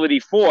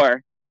facility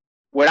for?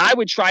 What I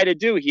would try to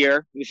do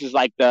here, this is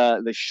like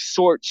the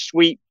short,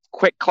 sweet,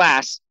 quick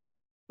class.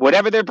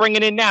 Whatever they're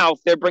bringing in now,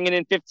 if they're bringing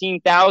in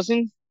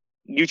 15,000,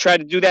 you try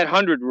to do that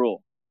 100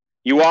 rule.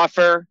 You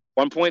offer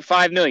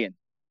 1.5 million.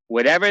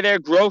 Whatever their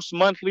gross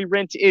monthly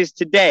rent is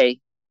today,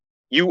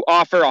 you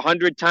offer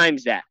 100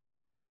 times that.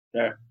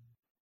 Yeah.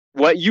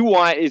 What you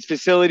want is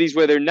facilities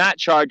where they're not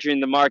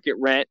charging the market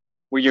rent,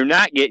 where you're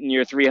not getting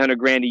your 300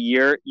 grand a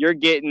year. You're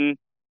getting,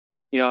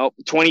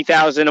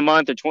 20,000 a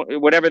month, or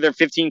whatever they're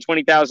 15,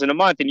 20,000 a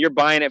month, and you're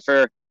buying it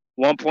for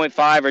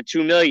 1.5 or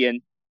 2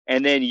 million.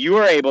 And then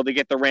you're able to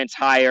get the rents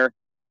higher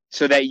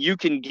so that you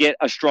can get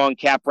a strong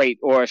cap rate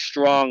or a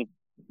strong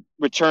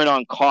return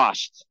on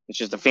cost. It's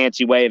just a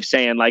fancy way of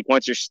saying like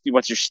what's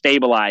your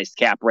stabilized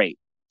cap rate.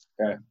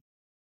 Okay.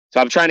 So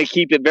I'm trying to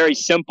keep it very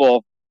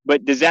simple,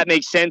 but does that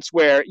make sense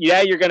where,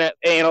 yeah, you're going to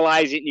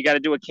analyze it and you got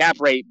to do a cap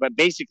rate, but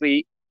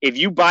basically if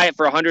you buy it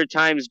for 100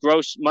 times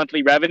gross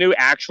monthly revenue,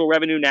 actual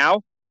revenue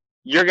now,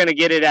 you're going to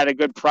get it at a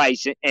good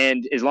price.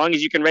 And as long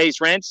as you can raise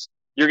rents,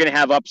 you're going to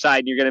have upside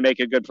and you're going to make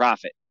a good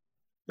profit.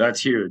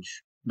 That's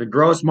huge. The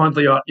gross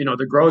monthly,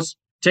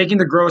 taking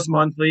the gross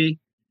monthly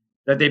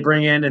that they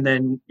bring in and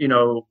then,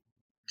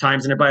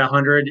 times it by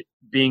 100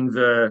 being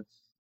the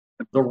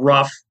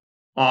rough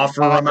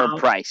offer amount.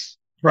 Price.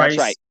 That's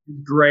right.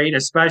 Great,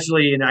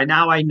 especially, and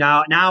now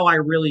I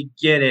really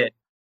get it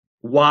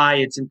why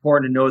it's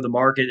important to know the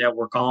market that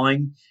we're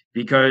calling,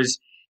 because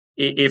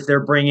if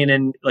they're bringing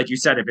in, like you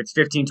said, if it's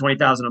 15,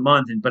 20,000 a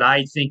month, but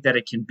I think that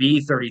it can be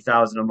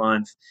 30,000 a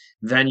month,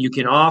 then you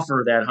can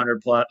offer that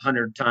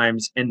 100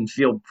 times and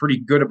feel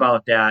pretty good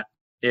about that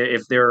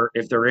if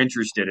they're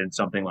interested in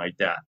something like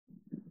that.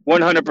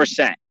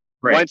 100%.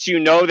 Right. Once you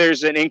know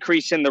there's an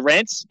increase in the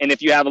rents, and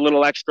if you have a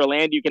little extra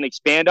land you can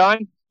expand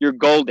on, you're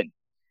golden.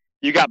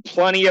 You got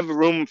plenty of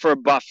room for a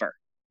buffer.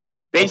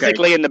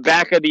 Basically, in the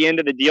back of the end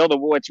of the deal,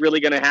 what's really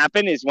going to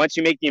happen is once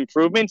you make the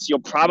improvements, you'll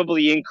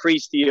probably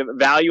increase the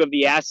value of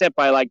the asset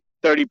by like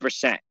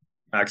 30%.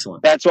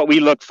 Excellent. That's what we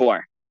look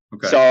for.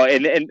 Okay. So,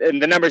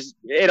 and the numbers,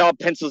 it all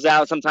pencils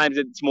out. Sometimes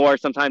it's more,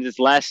 sometimes it's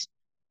less.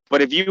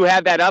 But if you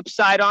have that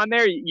upside on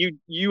there,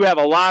 you have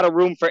a lot of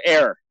room for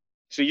error.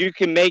 So you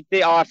can make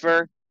the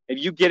offer.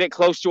 If you get it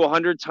close to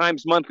 100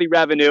 times monthly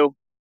revenue,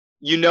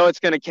 it's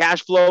going to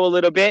cash flow a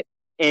little bit,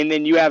 and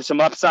then you have some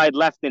upside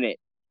left in it.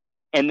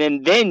 And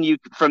then you,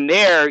 from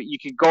there, you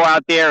could go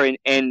out there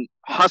and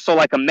hustle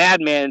like a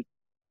madman,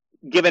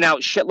 giving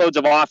out shitloads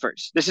of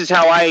offers. This is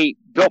how I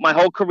built my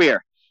whole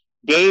career.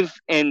 Dave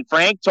and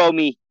Frank told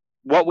me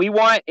what we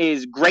want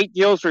is great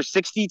deals for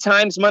 60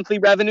 times monthly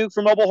revenue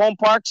for mobile home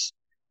parks.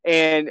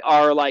 And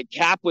our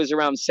cap was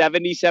around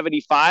 70,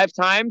 75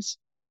 times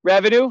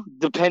revenue,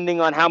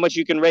 depending on how much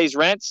you can raise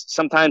rents.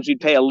 Sometimes we'd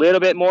pay a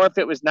little bit more if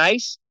it was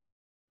nice.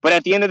 But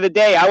at the end of the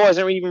day, I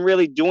wasn't even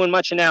really doing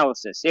much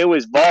analysis. It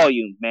was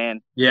volume, man.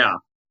 Yeah.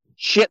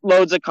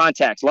 Shitloads of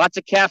contacts, lots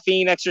of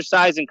caffeine,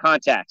 exercise, and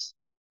contacts.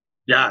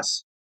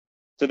 Yes.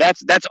 So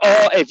that's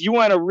all. If you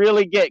want to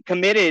really get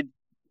committed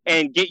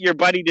and get your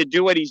buddy to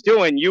do what he's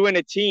doing, you and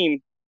a team,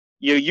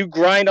 you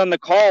grind on the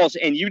calls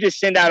and you just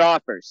send out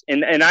offers.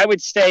 And I would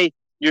say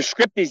your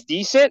script is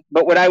decent,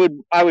 but what I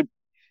would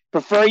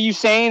prefer you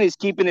saying is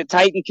keeping it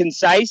tight and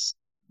concise.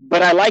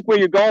 But I like where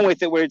you're going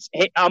with it, where it's,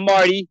 hey, I'm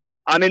Marty.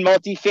 I'm in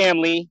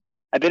multifamily.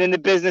 I've been in the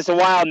business a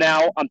while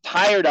now. I'm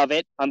tired of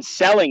it. I'm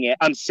selling it.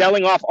 I'm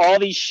selling off all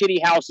these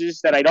shitty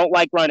houses that I don't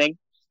like running,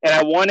 and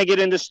I want to get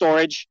into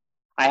storage.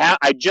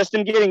 I just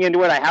am getting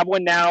into it. I have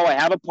one now. I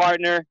have a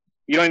partner.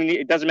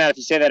 It doesn't matter if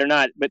you say that or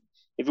not, but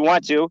if you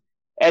want to,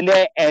 and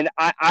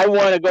I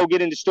want to go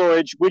get into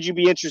storage. Would you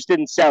be interested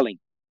in selling?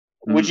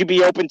 Would you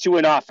be open to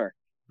an offer?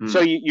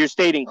 So you're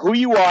stating who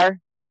you are.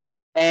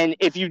 And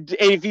if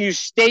you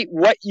state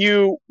what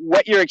your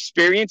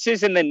experience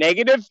is in the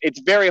negative, it's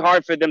very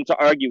hard for them to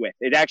argue with.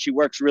 It actually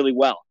works really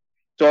well.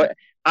 So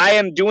I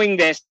am doing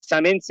this.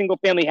 I'm in single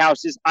family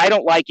houses. I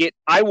don't like it.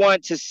 I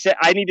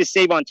need to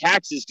save on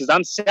taxes because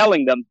I'm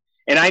selling them,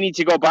 and I need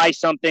to go buy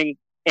something,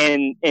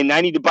 and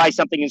I need to buy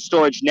something in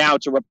storage now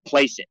to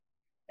replace it.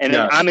 And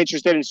I'm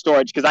interested in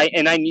storage because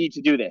I need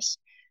to do this.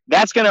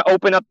 That's going to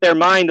open up their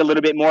mind a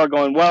little bit more,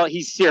 going, well,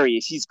 he's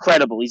serious. He's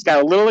credible. He's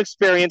got a little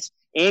experience.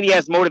 And he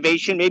has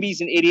motivation. Maybe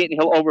he's an idiot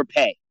and he'll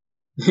overpay.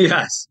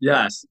 Yes.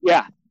 Yeah.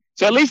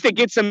 So at least it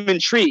gets them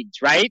intrigued,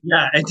 right?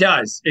 Yeah, it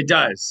does. It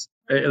does.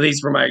 At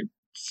least for my,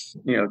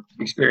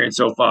 experience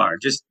so far.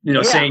 Just,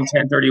 saying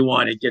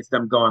 1031, it gets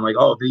them going like,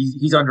 oh,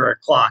 he's under a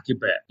clock, you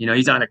bet.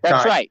 He's on a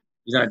That's time. right.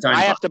 He's on a time.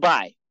 I have to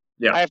buy.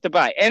 Yeah. I have to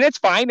buy. And it's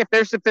fine if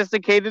they're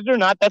sophisticated or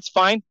not. That's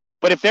fine.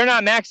 But if they're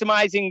not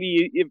maximizing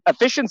the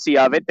efficiency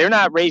of it, they're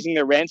not raising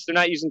their rents, they're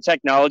not using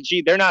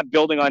technology, they're not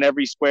building on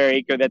every square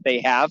acre that they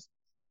have,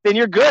 then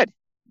you're good.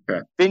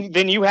 Okay.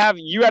 Then you have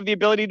the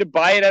ability to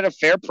buy it at a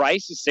fair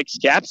price, a 6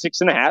 cap,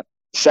 6.5,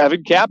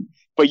 7 cap,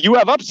 but you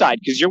have upside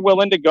because you're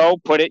willing to go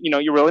put it,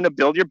 you're willing to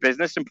build your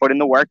business and put in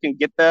the work and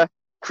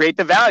create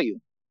the value.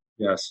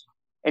 Yes.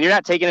 And you're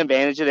not taking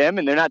advantage of them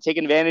and they're not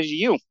taking advantage of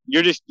you.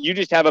 You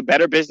just have a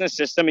better business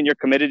system and you're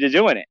committed to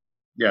doing it.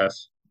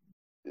 Yes.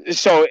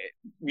 So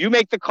you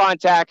make the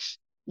contacts,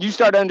 you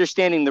start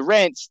understanding the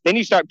rents, then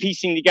you start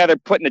piecing together,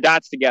 putting the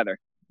dots together.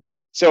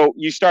 So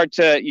you start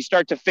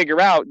to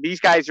figure out these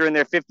guys are in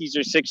their 50s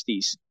or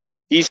 60s.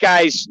 These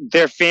guys,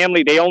 their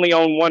family, they only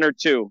own 1 or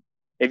 2.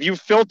 If you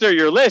filter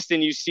your list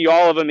and you see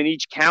all of them in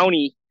each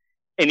county,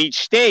 in each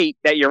state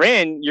that you're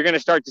in, you're going to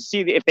start to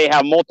see if they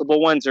have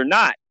multiple ones or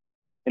not.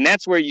 And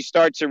that's where you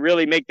start to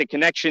really make the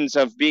connections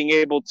of being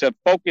able to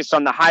focus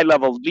on the high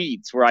level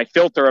leads where I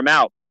filter them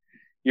out.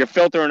 You're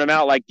filtering them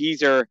out like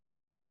these are,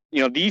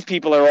 these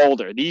people are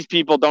older. These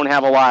people don't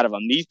have a lot of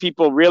them. These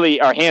people really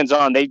are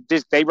hands-on.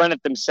 They run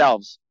it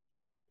themselves.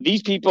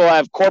 these people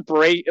have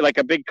corporate, like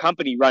a big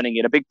company running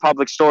it, a big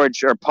public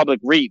storage or public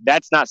REIT.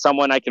 That's not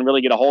someone I can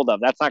really get a hold of.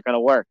 That's not going to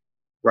work.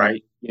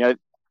 Right. You know,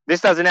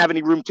 this doesn't have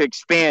any room to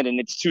expand, and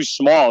it's too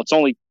small. It's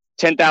only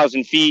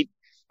 10,000 feet,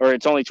 or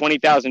it's only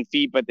 20,000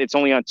 feet, but it's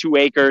only on 2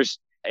 acres.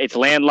 It's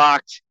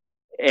landlocked,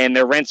 and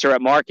their rents are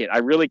at market. I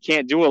really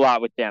can't do a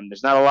lot with them.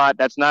 There's not a lot.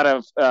 That's not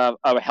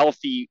a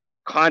healthy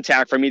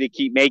contact for me to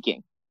keep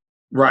making.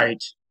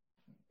 Right.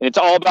 And it's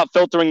all about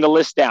filtering the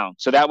list down,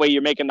 so that way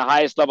you're making the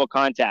highest level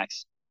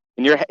contacts.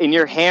 And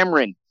you're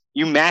hammering.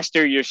 You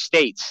master your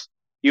states.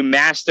 You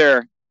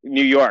master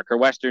New York or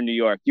Western New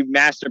York. You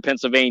master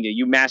Pennsylvania.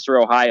 You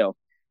master Ohio.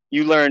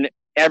 You learn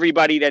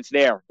everybody that's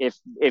there. If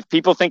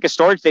people think of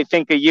storage, they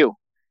think of you.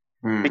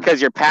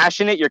 Because you're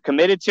passionate, you're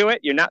committed to it.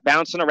 You're not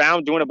bouncing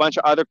around doing a bunch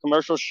of other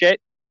commercial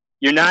shit.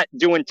 You're not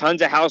doing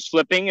tons of house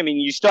flipping. I mean,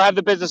 you still have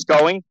the business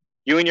going.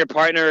 You and your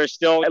partner are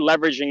still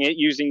leveraging it,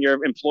 using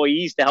your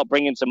employees to help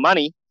bring in some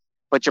money,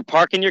 but you're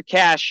parking your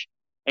cash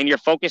and you're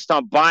focused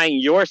on buying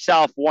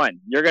yourself one.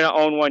 You're going to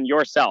own one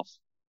yourself.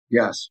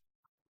 Yes.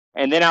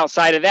 And then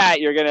outside of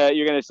that, you're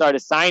gonna start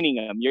assigning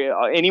them.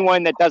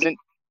 Anyone that doesn't,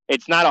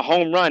 it's not a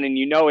home run, and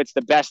you know it's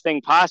the best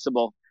thing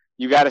possible.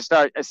 You got to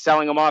start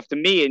selling them off to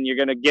me, and you're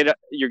gonna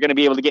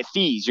be able to get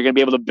fees. You're gonna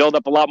be able to build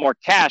up a lot more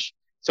cash.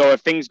 So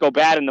if things go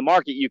bad in the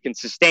market, you can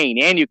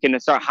sustain, and you can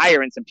start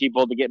hiring some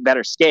people to get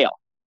better scale.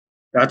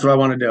 That's what I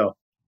want to do.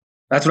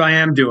 That's what I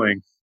am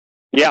doing.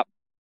 Yeah.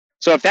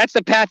 So if that's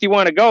the path you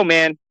want to go,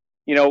 man,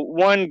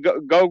 one,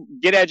 go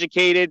get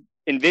educated,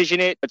 envision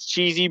it. It's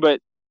cheesy, but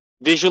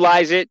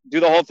visualize it. Do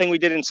the whole thing we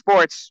did in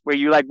sports, where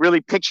you like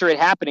really picture it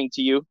happening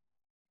to you.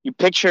 You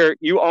picture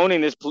you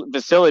owning this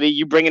facility,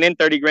 you bringing in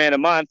 30 grand a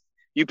month,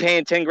 you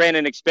paying 10 grand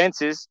in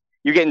expenses,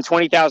 you getting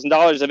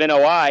 $20,000 of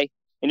NOI,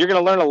 and you're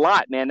going to learn a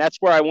lot, man. That's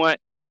where I want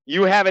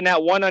you having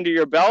that one under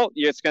your belt.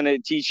 It's going to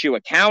teach you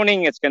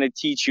accounting. It's going to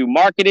teach you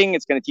marketing.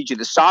 It's going to teach you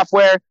the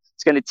software.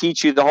 It's going to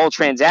teach you the whole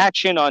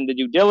transaction on the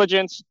due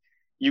diligence.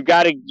 You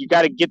got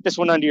to get this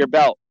one under your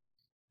belt.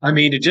 I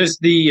mean, it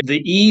just the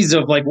ease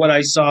of like what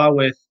I saw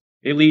with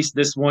at least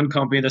this one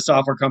company, the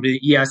software company,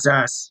 the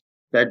ESS,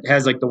 that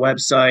has like the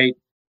website,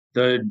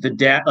 the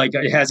data, like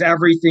it has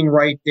everything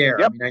right there.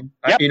 Yep.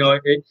 I mean,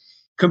 it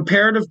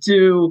comparative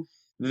to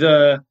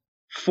the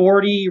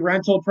 40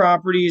 rental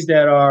properties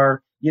that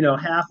are,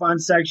 half on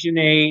Section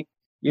 8,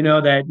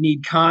 that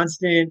need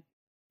constant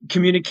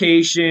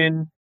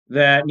communication,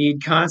 that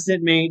need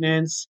constant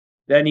maintenance,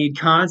 that need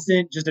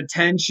constant just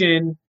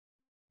attention.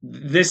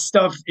 This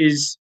stuff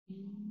is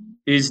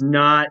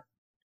not,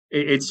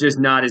 it's just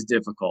not as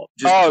difficult.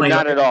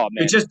 Not at all,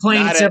 man. It's just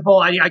plain and simple.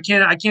 I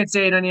can't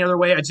say it any other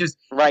way. It's just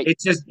right.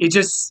 It's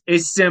just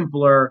is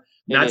simpler.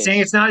 Not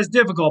saying it's not as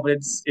difficult, but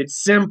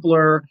it's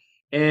simpler,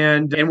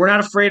 and we're not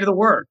afraid of the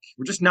work.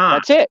 We're just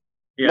not. That's it.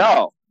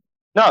 Yeah.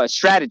 No, it's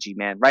strategy,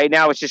 man. Right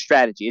now, it's just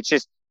strategy.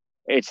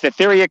 It's the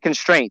theory of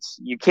constraints.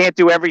 You can't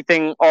do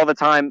everything all the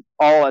time,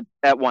 all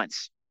at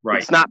once.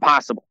 Right. It's not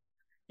possible.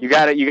 You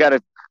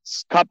gotta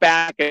cut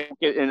back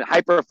and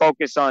hyper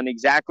focus on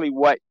exactly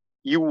what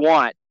you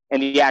want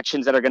and the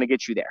actions that are going to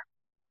get you there.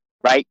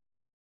 Right.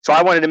 So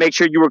I wanted to make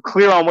sure you were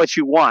clear on what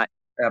you want.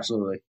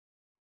 Absolutely.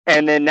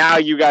 And then now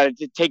you got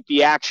to take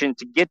the action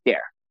to get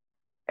there.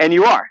 And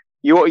you are.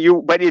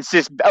 But it's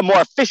just a more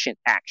efficient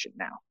action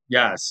now.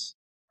 Yes.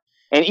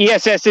 And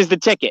ESS is the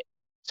ticket.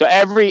 So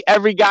every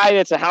guy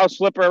that's a house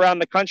flipper around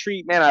the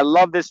country, man, I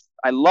love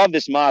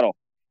this model.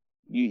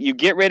 You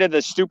get rid of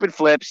the stupid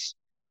flips.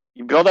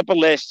 You build up a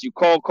list. You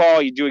cold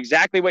call. You do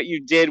exactly what you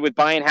did with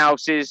buying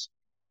houses.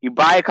 You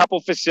buy a couple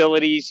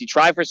facilities. You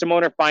try for some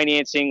owner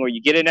financing, or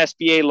you get an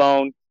SBA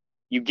loan.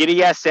 You get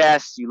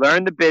ESS. You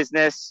learn the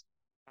business,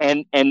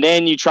 and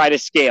then you try to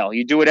scale.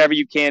 You do whatever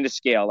you can to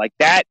scale. Like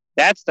that.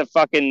 That's the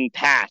fucking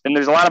path. And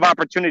there's a lot of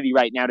opportunity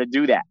right now to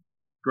do that.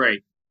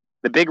 Great.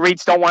 The big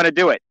REITs don't want to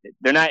do it.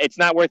 It's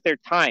not worth their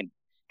time.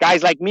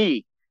 Guys like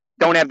me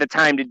don't have the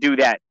time to do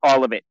that,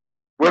 all of it.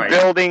 We're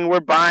building, we're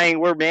buying,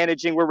 we're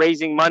managing, we're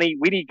raising money.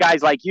 We need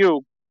guys like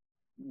you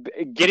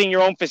getting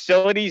your own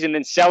facilities and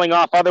then selling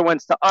off other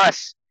ones to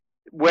us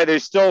where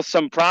there's still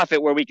some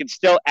profit, where we can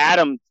still add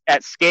them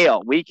at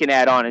scale. We can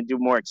add on and do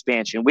more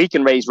expansion. We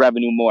can raise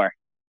revenue more.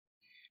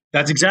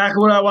 That's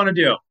exactly what I want to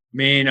do. I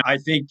mean, I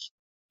think,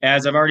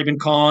 as I've already been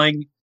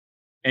calling,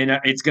 and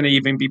it's going to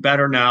even be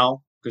better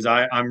now, because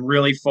I'm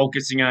really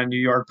focusing on New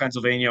York,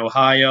 Pennsylvania,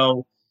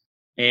 Ohio,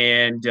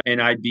 and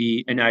I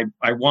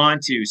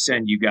want to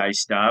send you guys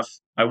stuff.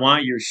 I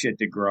want your shit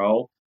to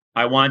grow.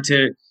 I want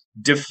to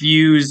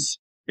diffuse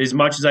as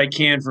much as I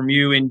can from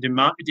you into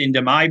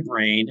my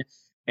brain,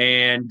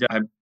 and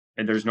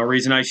there's no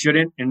reason I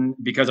shouldn't, and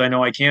because I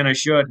know I can, I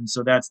should, and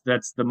so that's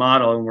the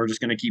model, and we're just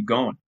going to keep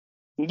going.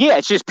 Yeah,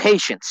 it's just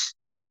patience.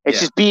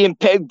 It's just being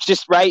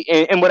just right,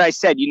 and what I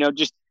said,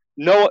 just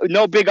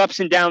no big ups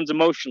and downs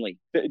emotionally.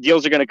 The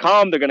deals are going to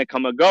come. They're going to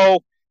come and go.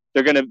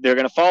 They're going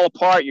to fall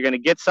apart. You're going to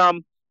get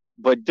some,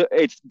 but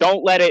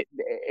don't let it.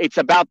 It's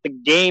about the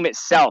game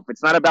itself.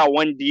 It's not about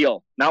one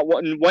deal. Not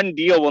one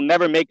deal will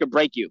never make or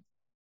break you.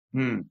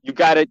 Hmm. You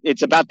got to,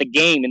 it's about the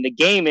game. And the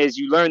game is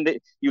you learn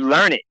that you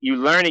learn it. You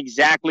learn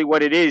exactly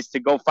what it is to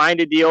go find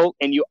a deal.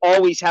 And you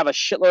always have a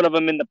shitload of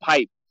them in the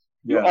pipe.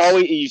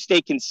 Yes. You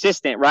stay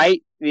consistent,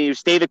 right? You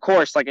stay the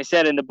course. Like I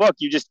said in the book,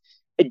 you just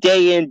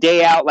day in,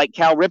 day out, like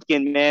Cal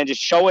Ripken, man,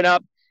 just showing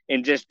up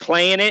and just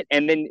playing it.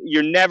 And then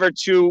you're never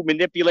too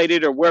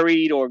manipulated or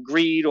worried or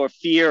greed or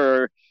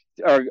fear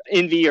or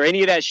envy or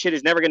any of that shit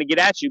is never going to get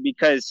at you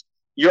because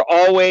you're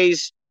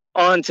always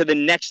on to the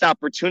next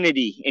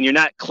opportunity and you're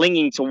not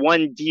clinging to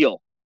one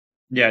deal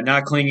Yeah,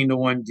 not clinging to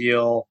one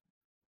deal.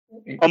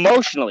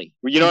 emotionally.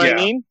 You know what I Yeah,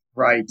 mean?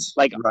 right,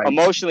 Like right.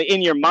 emotionally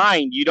in your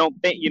mind, you don't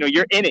think,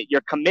 you're in it, you're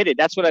committed.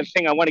 That's what I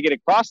think I want to get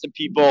across to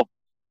people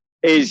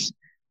is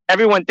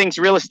everyone thinks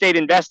real estate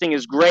investing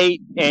is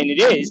great and it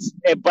is,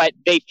 but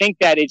they think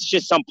that it's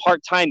just some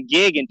part-time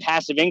gig and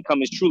passive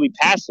income is truly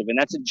passive. And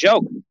that's a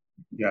joke,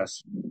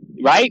 Yes,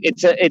 right?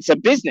 It's a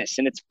business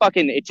and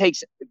it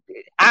takes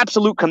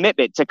absolute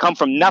commitment to come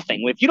from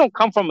nothing. If you don't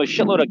come from a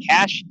shitload of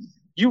cash,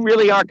 you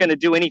really aren't going to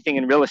do anything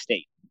in real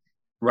estate.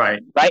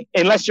 right. Right?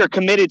 Unless you're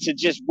committed to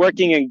just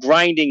working and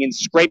grinding and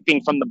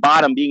scraping from the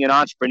bottom, being an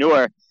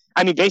entrepreneur.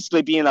 I mean,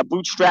 basically being a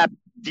bootstrap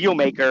deal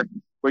maker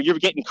where you're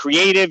getting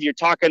creative, you're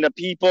talking to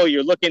people,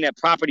 you're looking at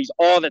properties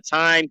all the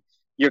time,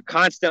 you're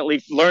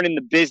constantly learning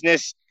the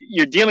business,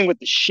 you're dealing with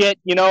the shit,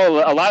 a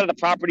lot of the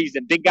properties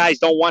that big guys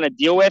don't want to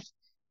deal with,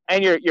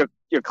 and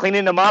you're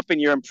cleaning them up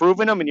and you're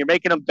improving them and you're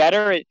making them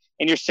better and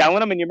you're selling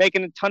them and you're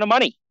making a ton of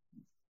money.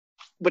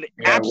 But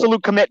Yeah,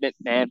 absolute commitment,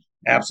 man.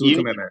 absolute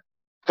commitment.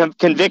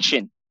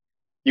 Conviction.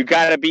 You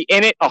got to be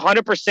in it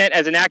 100%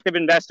 as an active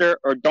investor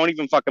or don't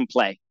even fucking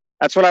play.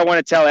 That's what I want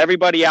to tell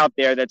everybody out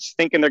there that's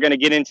thinking they're going to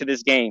get into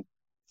this game.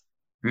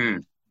 Hmm.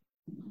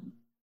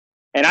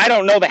 And I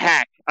don't know the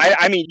hack.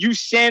 I mean, you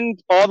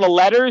send all the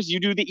letters, you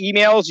do the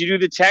emails, you do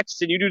the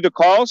texts, and you do the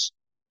calls.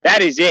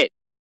 That is it.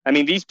 I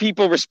mean, these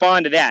people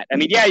respond to that. I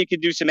mean, yeah, you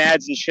could do some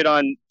ads and shit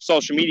on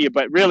social media,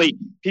 but really,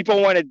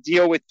 people want to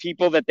deal with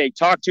people that they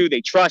talk to,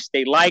 they trust,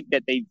 they like,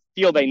 that they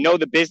feel they know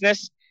the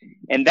business.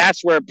 And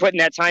that's where putting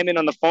that time in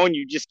on the phone,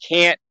 you just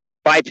can't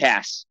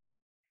bypass.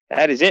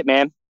 That is it,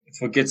 man.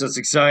 That's what gets us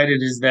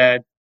excited is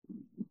that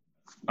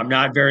I'm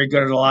not very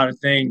good at a lot of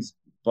things,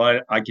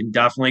 but I can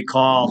definitely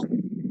call,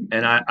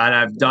 and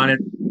I've done it.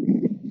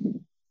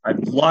 I've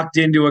lucked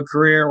into a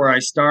career where I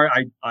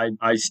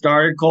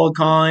started cold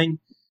calling,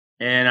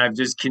 and I've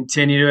just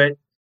continued it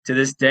to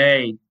this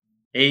day.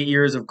 8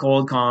 years of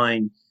cold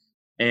calling,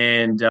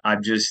 and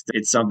I've just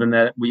it's something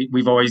that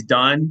we've always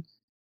done,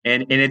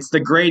 and it's the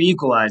great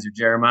equalizer,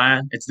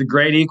 Jeremiah. It's the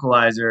great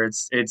equalizer.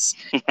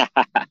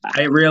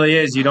 It really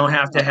is. You don't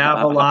have to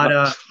have a lot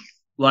of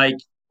like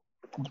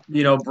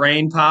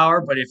brain power,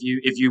 but if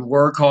you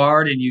work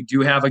hard and you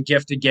do have a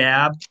gift of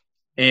gab,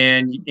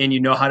 and you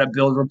know how to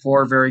build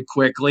rapport very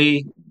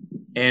quickly,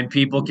 and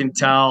people can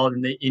tell,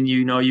 and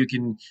you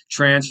can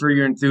transfer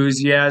your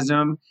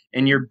enthusiasm,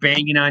 and you're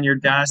banging on your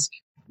desk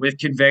with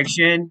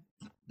conviction,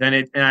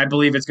 and I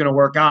believe it's going to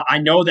work out. I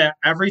know that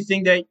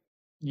everything that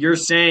you're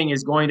saying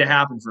is going to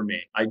happen for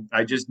me.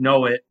 I just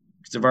know it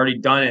because I've already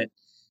done it.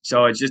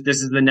 So it's just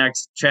this is the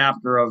next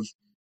chapter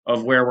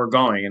of where we're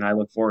going, and I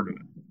look forward to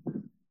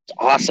it. It's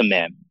awesome,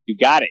 man. You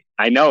got it.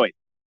 I know it.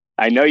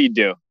 I know you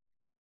do.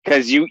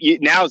 Because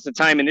now is the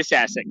time in this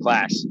asset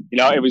class.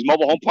 It was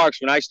mobile home parks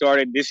when I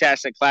started. This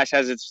asset class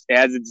has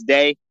its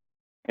day,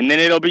 and then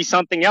it'll be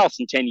something else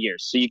in 10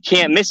 years. So you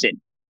can't miss it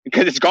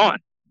because it's gone.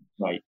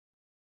 Right.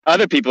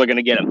 Other people are going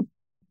to get them.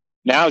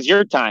 Now's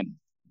your time.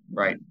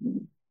 Right.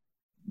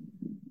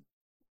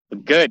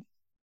 Good.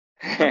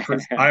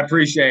 I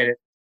appreciate it.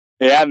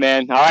 Yeah,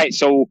 man. All right.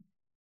 So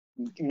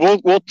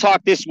we'll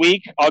talk this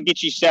week. I'll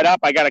get you set up.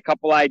 I got a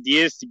couple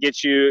ideas to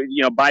get you,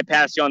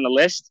 bypass you on the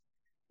list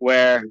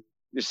where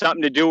there's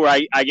something to do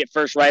where I get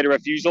first right of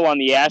refusal on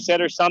the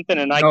asset or something,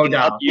 and I can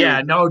help you.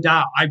 Yeah, no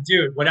doubt.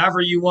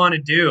 Whatever you want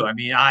to do. I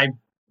mean, I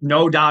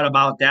no doubt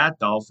about that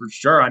though, for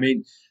sure. I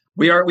mean,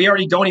 we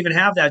already don't even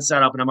have that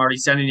set up, and I'm already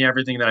sending you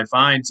everything that I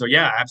find. So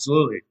yeah,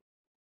 absolutely.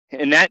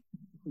 And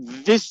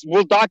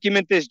we'll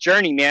document this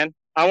journey, man.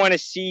 I want to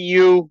see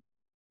you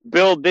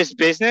build this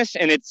business,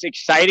 and it's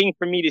exciting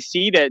for me to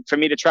see that, for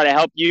me to try to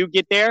help you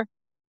get there,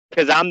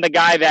 because I'm the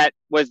guy that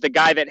was the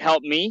guy that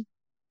helped me,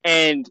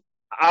 and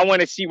I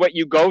want to see what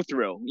you go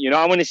through.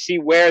 I want to see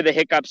where the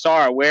hiccups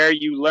are, where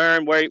you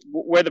learn,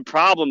 where the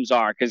problems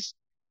are, because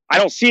I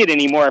don't see it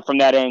anymore from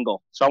that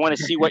angle. So I want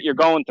to see what you're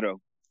going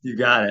through. You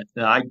got it.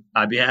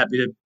 I'd be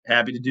happy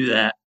to do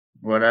that.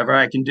 Whatever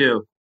I can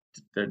do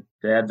to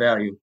add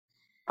value.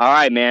 All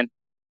right, man.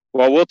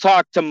 Well, we'll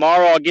talk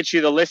tomorrow. I'll get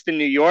you the list in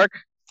New York,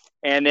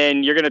 and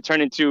then you're going to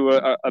turn into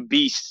a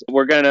beast.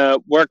 We're going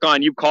to work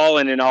on you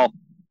calling, and I'll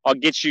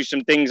get you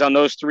some things on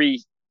those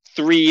three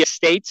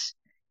states,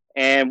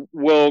 and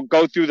we'll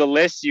go through the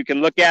list. You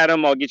can look at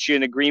them. I'll get you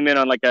an agreement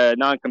on like a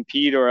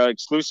non-compete or an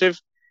exclusive.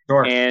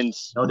 Sure. And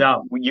no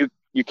doubt.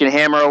 You can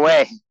hammer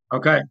away.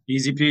 Okay.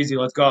 Easy peasy.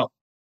 Let's go.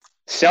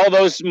 Sell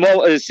those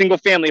single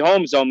family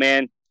homes though,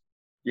 man.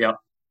 Yep.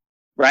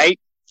 Right?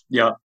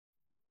 Yep.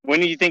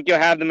 When do you think you'll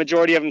have the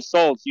majority of them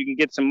sold so you can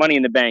get some money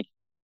in the bank?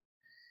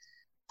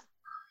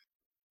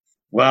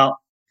 Well,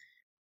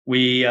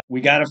 we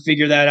got to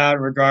figure that out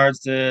in regards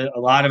to a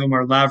lot of them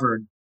are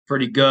levered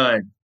pretty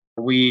good.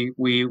 We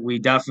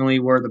definitely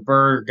were the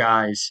burger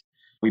guys.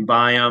 We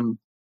buy them,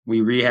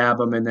 we rehab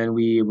them, and then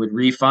we would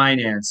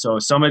refinance. So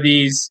some of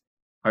these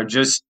are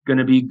just going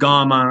to be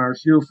gum on our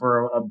shoe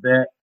for a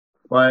bit,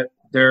 but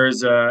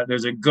there's a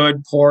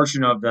good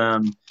portion of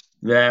them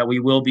that we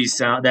will be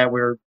that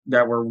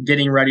we're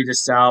getting ready to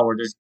sell. We're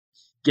just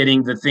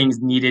getting the things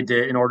needed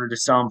in order to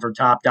sell them for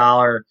top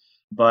dollar.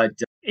 But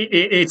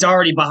it's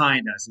already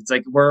behind us. It's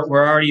like we're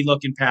already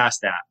looking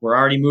past that. We're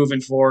already moving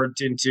forward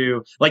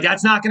into like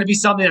that's not going to be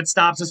something that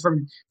stops us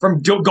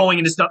from going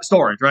into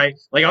storage, right?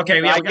 Like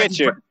okay, yeah, I get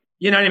you.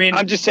 You know what I mean?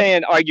 I'm just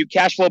saying, are you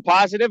cash flow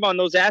positive on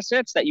those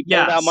assets that you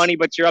pulled out money,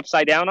 but you're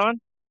upside down on?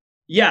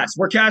 Yes,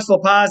 we're cash flow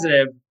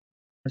positive.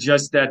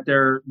 Just that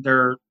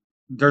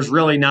there's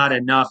really not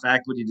enough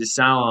equity to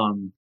sell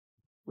them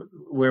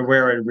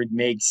where it would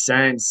make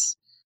sense.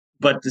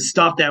 But the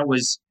stuff that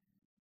was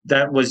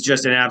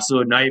just an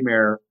absolute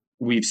nightmare.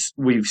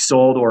 We've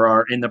sold or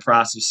are in the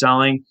process of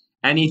selling.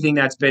 Anything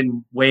that's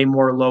been way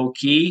more low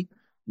key,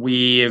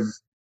 we've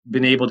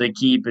been able to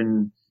keep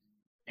and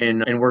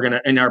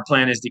our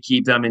plan is to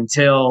keep them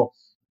until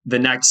the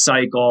next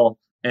cycle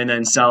and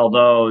then sell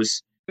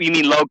those. You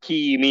mean low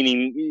key,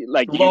 meaning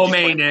like low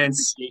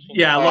maintenance?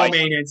 Yeah, low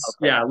maintenance.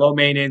 Okay. Yeah, low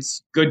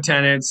maintenance, good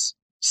tenants,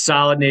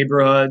 solid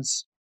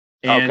neighborhoods,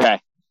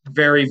 and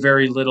very,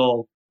 very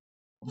little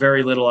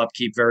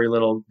upkeep, very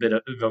little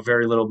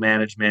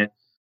management.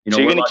 So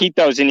you're going to keep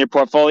those in your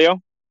portfolio?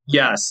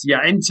 Yes, yeah.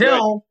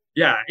 Until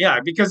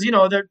because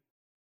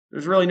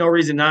there's really no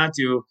reason not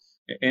to.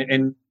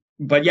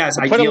 But yes,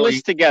 put a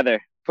list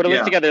together.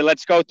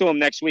 Let's go through them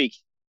next week.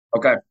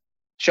 Okay.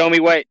 Show me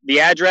what the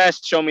address.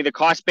 Show me the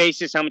cost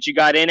basis. How much you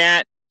got in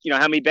at?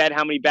 How many bed,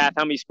 how many bath,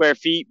 how many square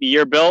feet, the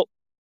year built,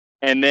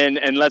 and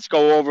let's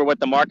go over what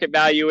the market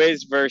value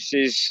is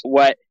versus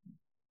what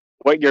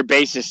your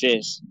basis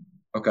is.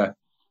 Okay.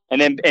 And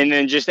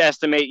then just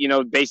estimate,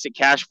 basic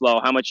cash flow.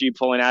 How much are you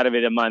pulling out of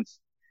it a month,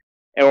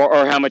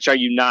 or how much are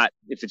you not?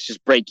 If it's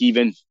just break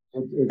even,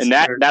 and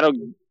that'll.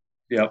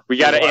 Yeah. We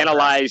got to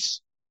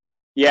analyze.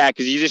 Yeah,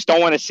 because you just don't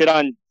want to sit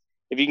on.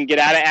 If you can get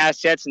out of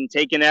assets and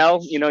take an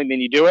L, and then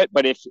you do it.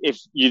 But if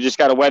you just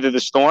got to weather the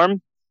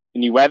storm,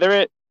 and you weather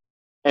it,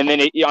 and then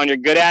on your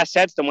good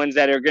assets, the ones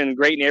that are in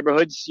great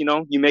neighborhoods,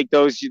 you make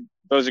those.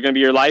 Those are going to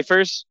be your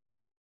lifers.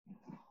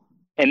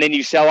 And then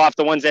you sell off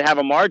the ones that have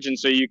a margin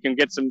so you can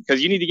get some,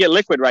 because you need to get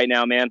liquid right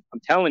now, man.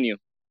 I'm telling you.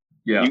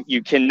 Yeah.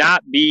 You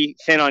cannot be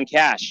thin on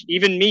cash.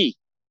 Even me,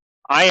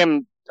 I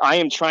am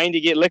trying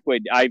to get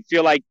liquid. I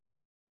feel like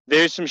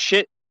there's some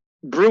shit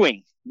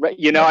brewing.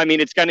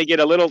 It's going to get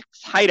a little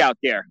tight out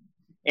there.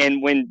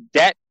 And when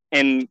debt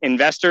and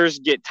investors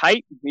get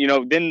tight,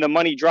 then the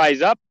money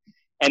dries up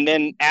and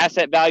then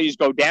asset values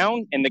go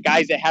down and the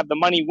guys that have the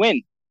money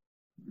win.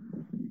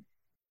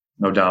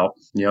 No doubt.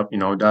 Yep.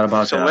 No doubt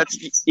about that. So let's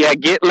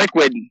get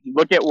liquid.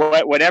 Look at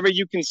whatever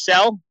you can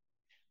sell,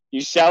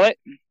 you sell it,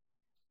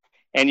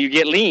 and you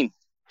get lean.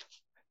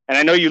 And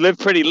I know you live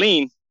pretty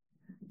lean,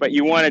 but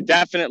you want to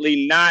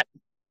definitely not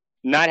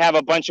have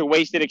a bunch of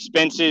wasted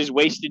expenses,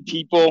 wasted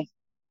people.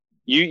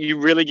 You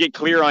really get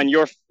clear on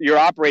your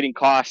operating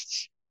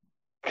costs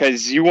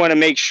because you want to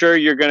make sure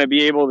you're going to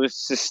be able to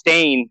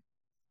sustain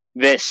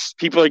this.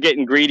 People are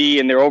getting greedy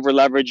and they're over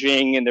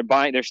leveraging and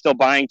they're still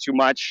buying too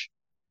much.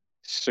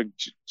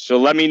 So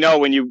let me know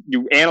when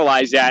you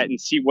analyze that and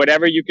see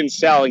whatever you can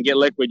sell and get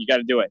liquid, you got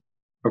to do it.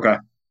 Okay.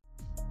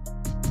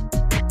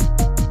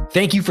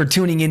 Thank you for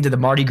tuning into the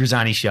Marty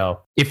Grisani Show.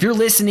 If you're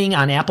listening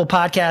on Apple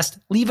Podcast,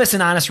 leave us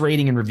an honest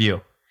rating and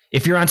review.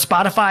 If you're on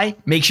Spotify,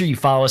 make sure you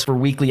follow us for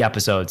weekly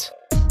episodes.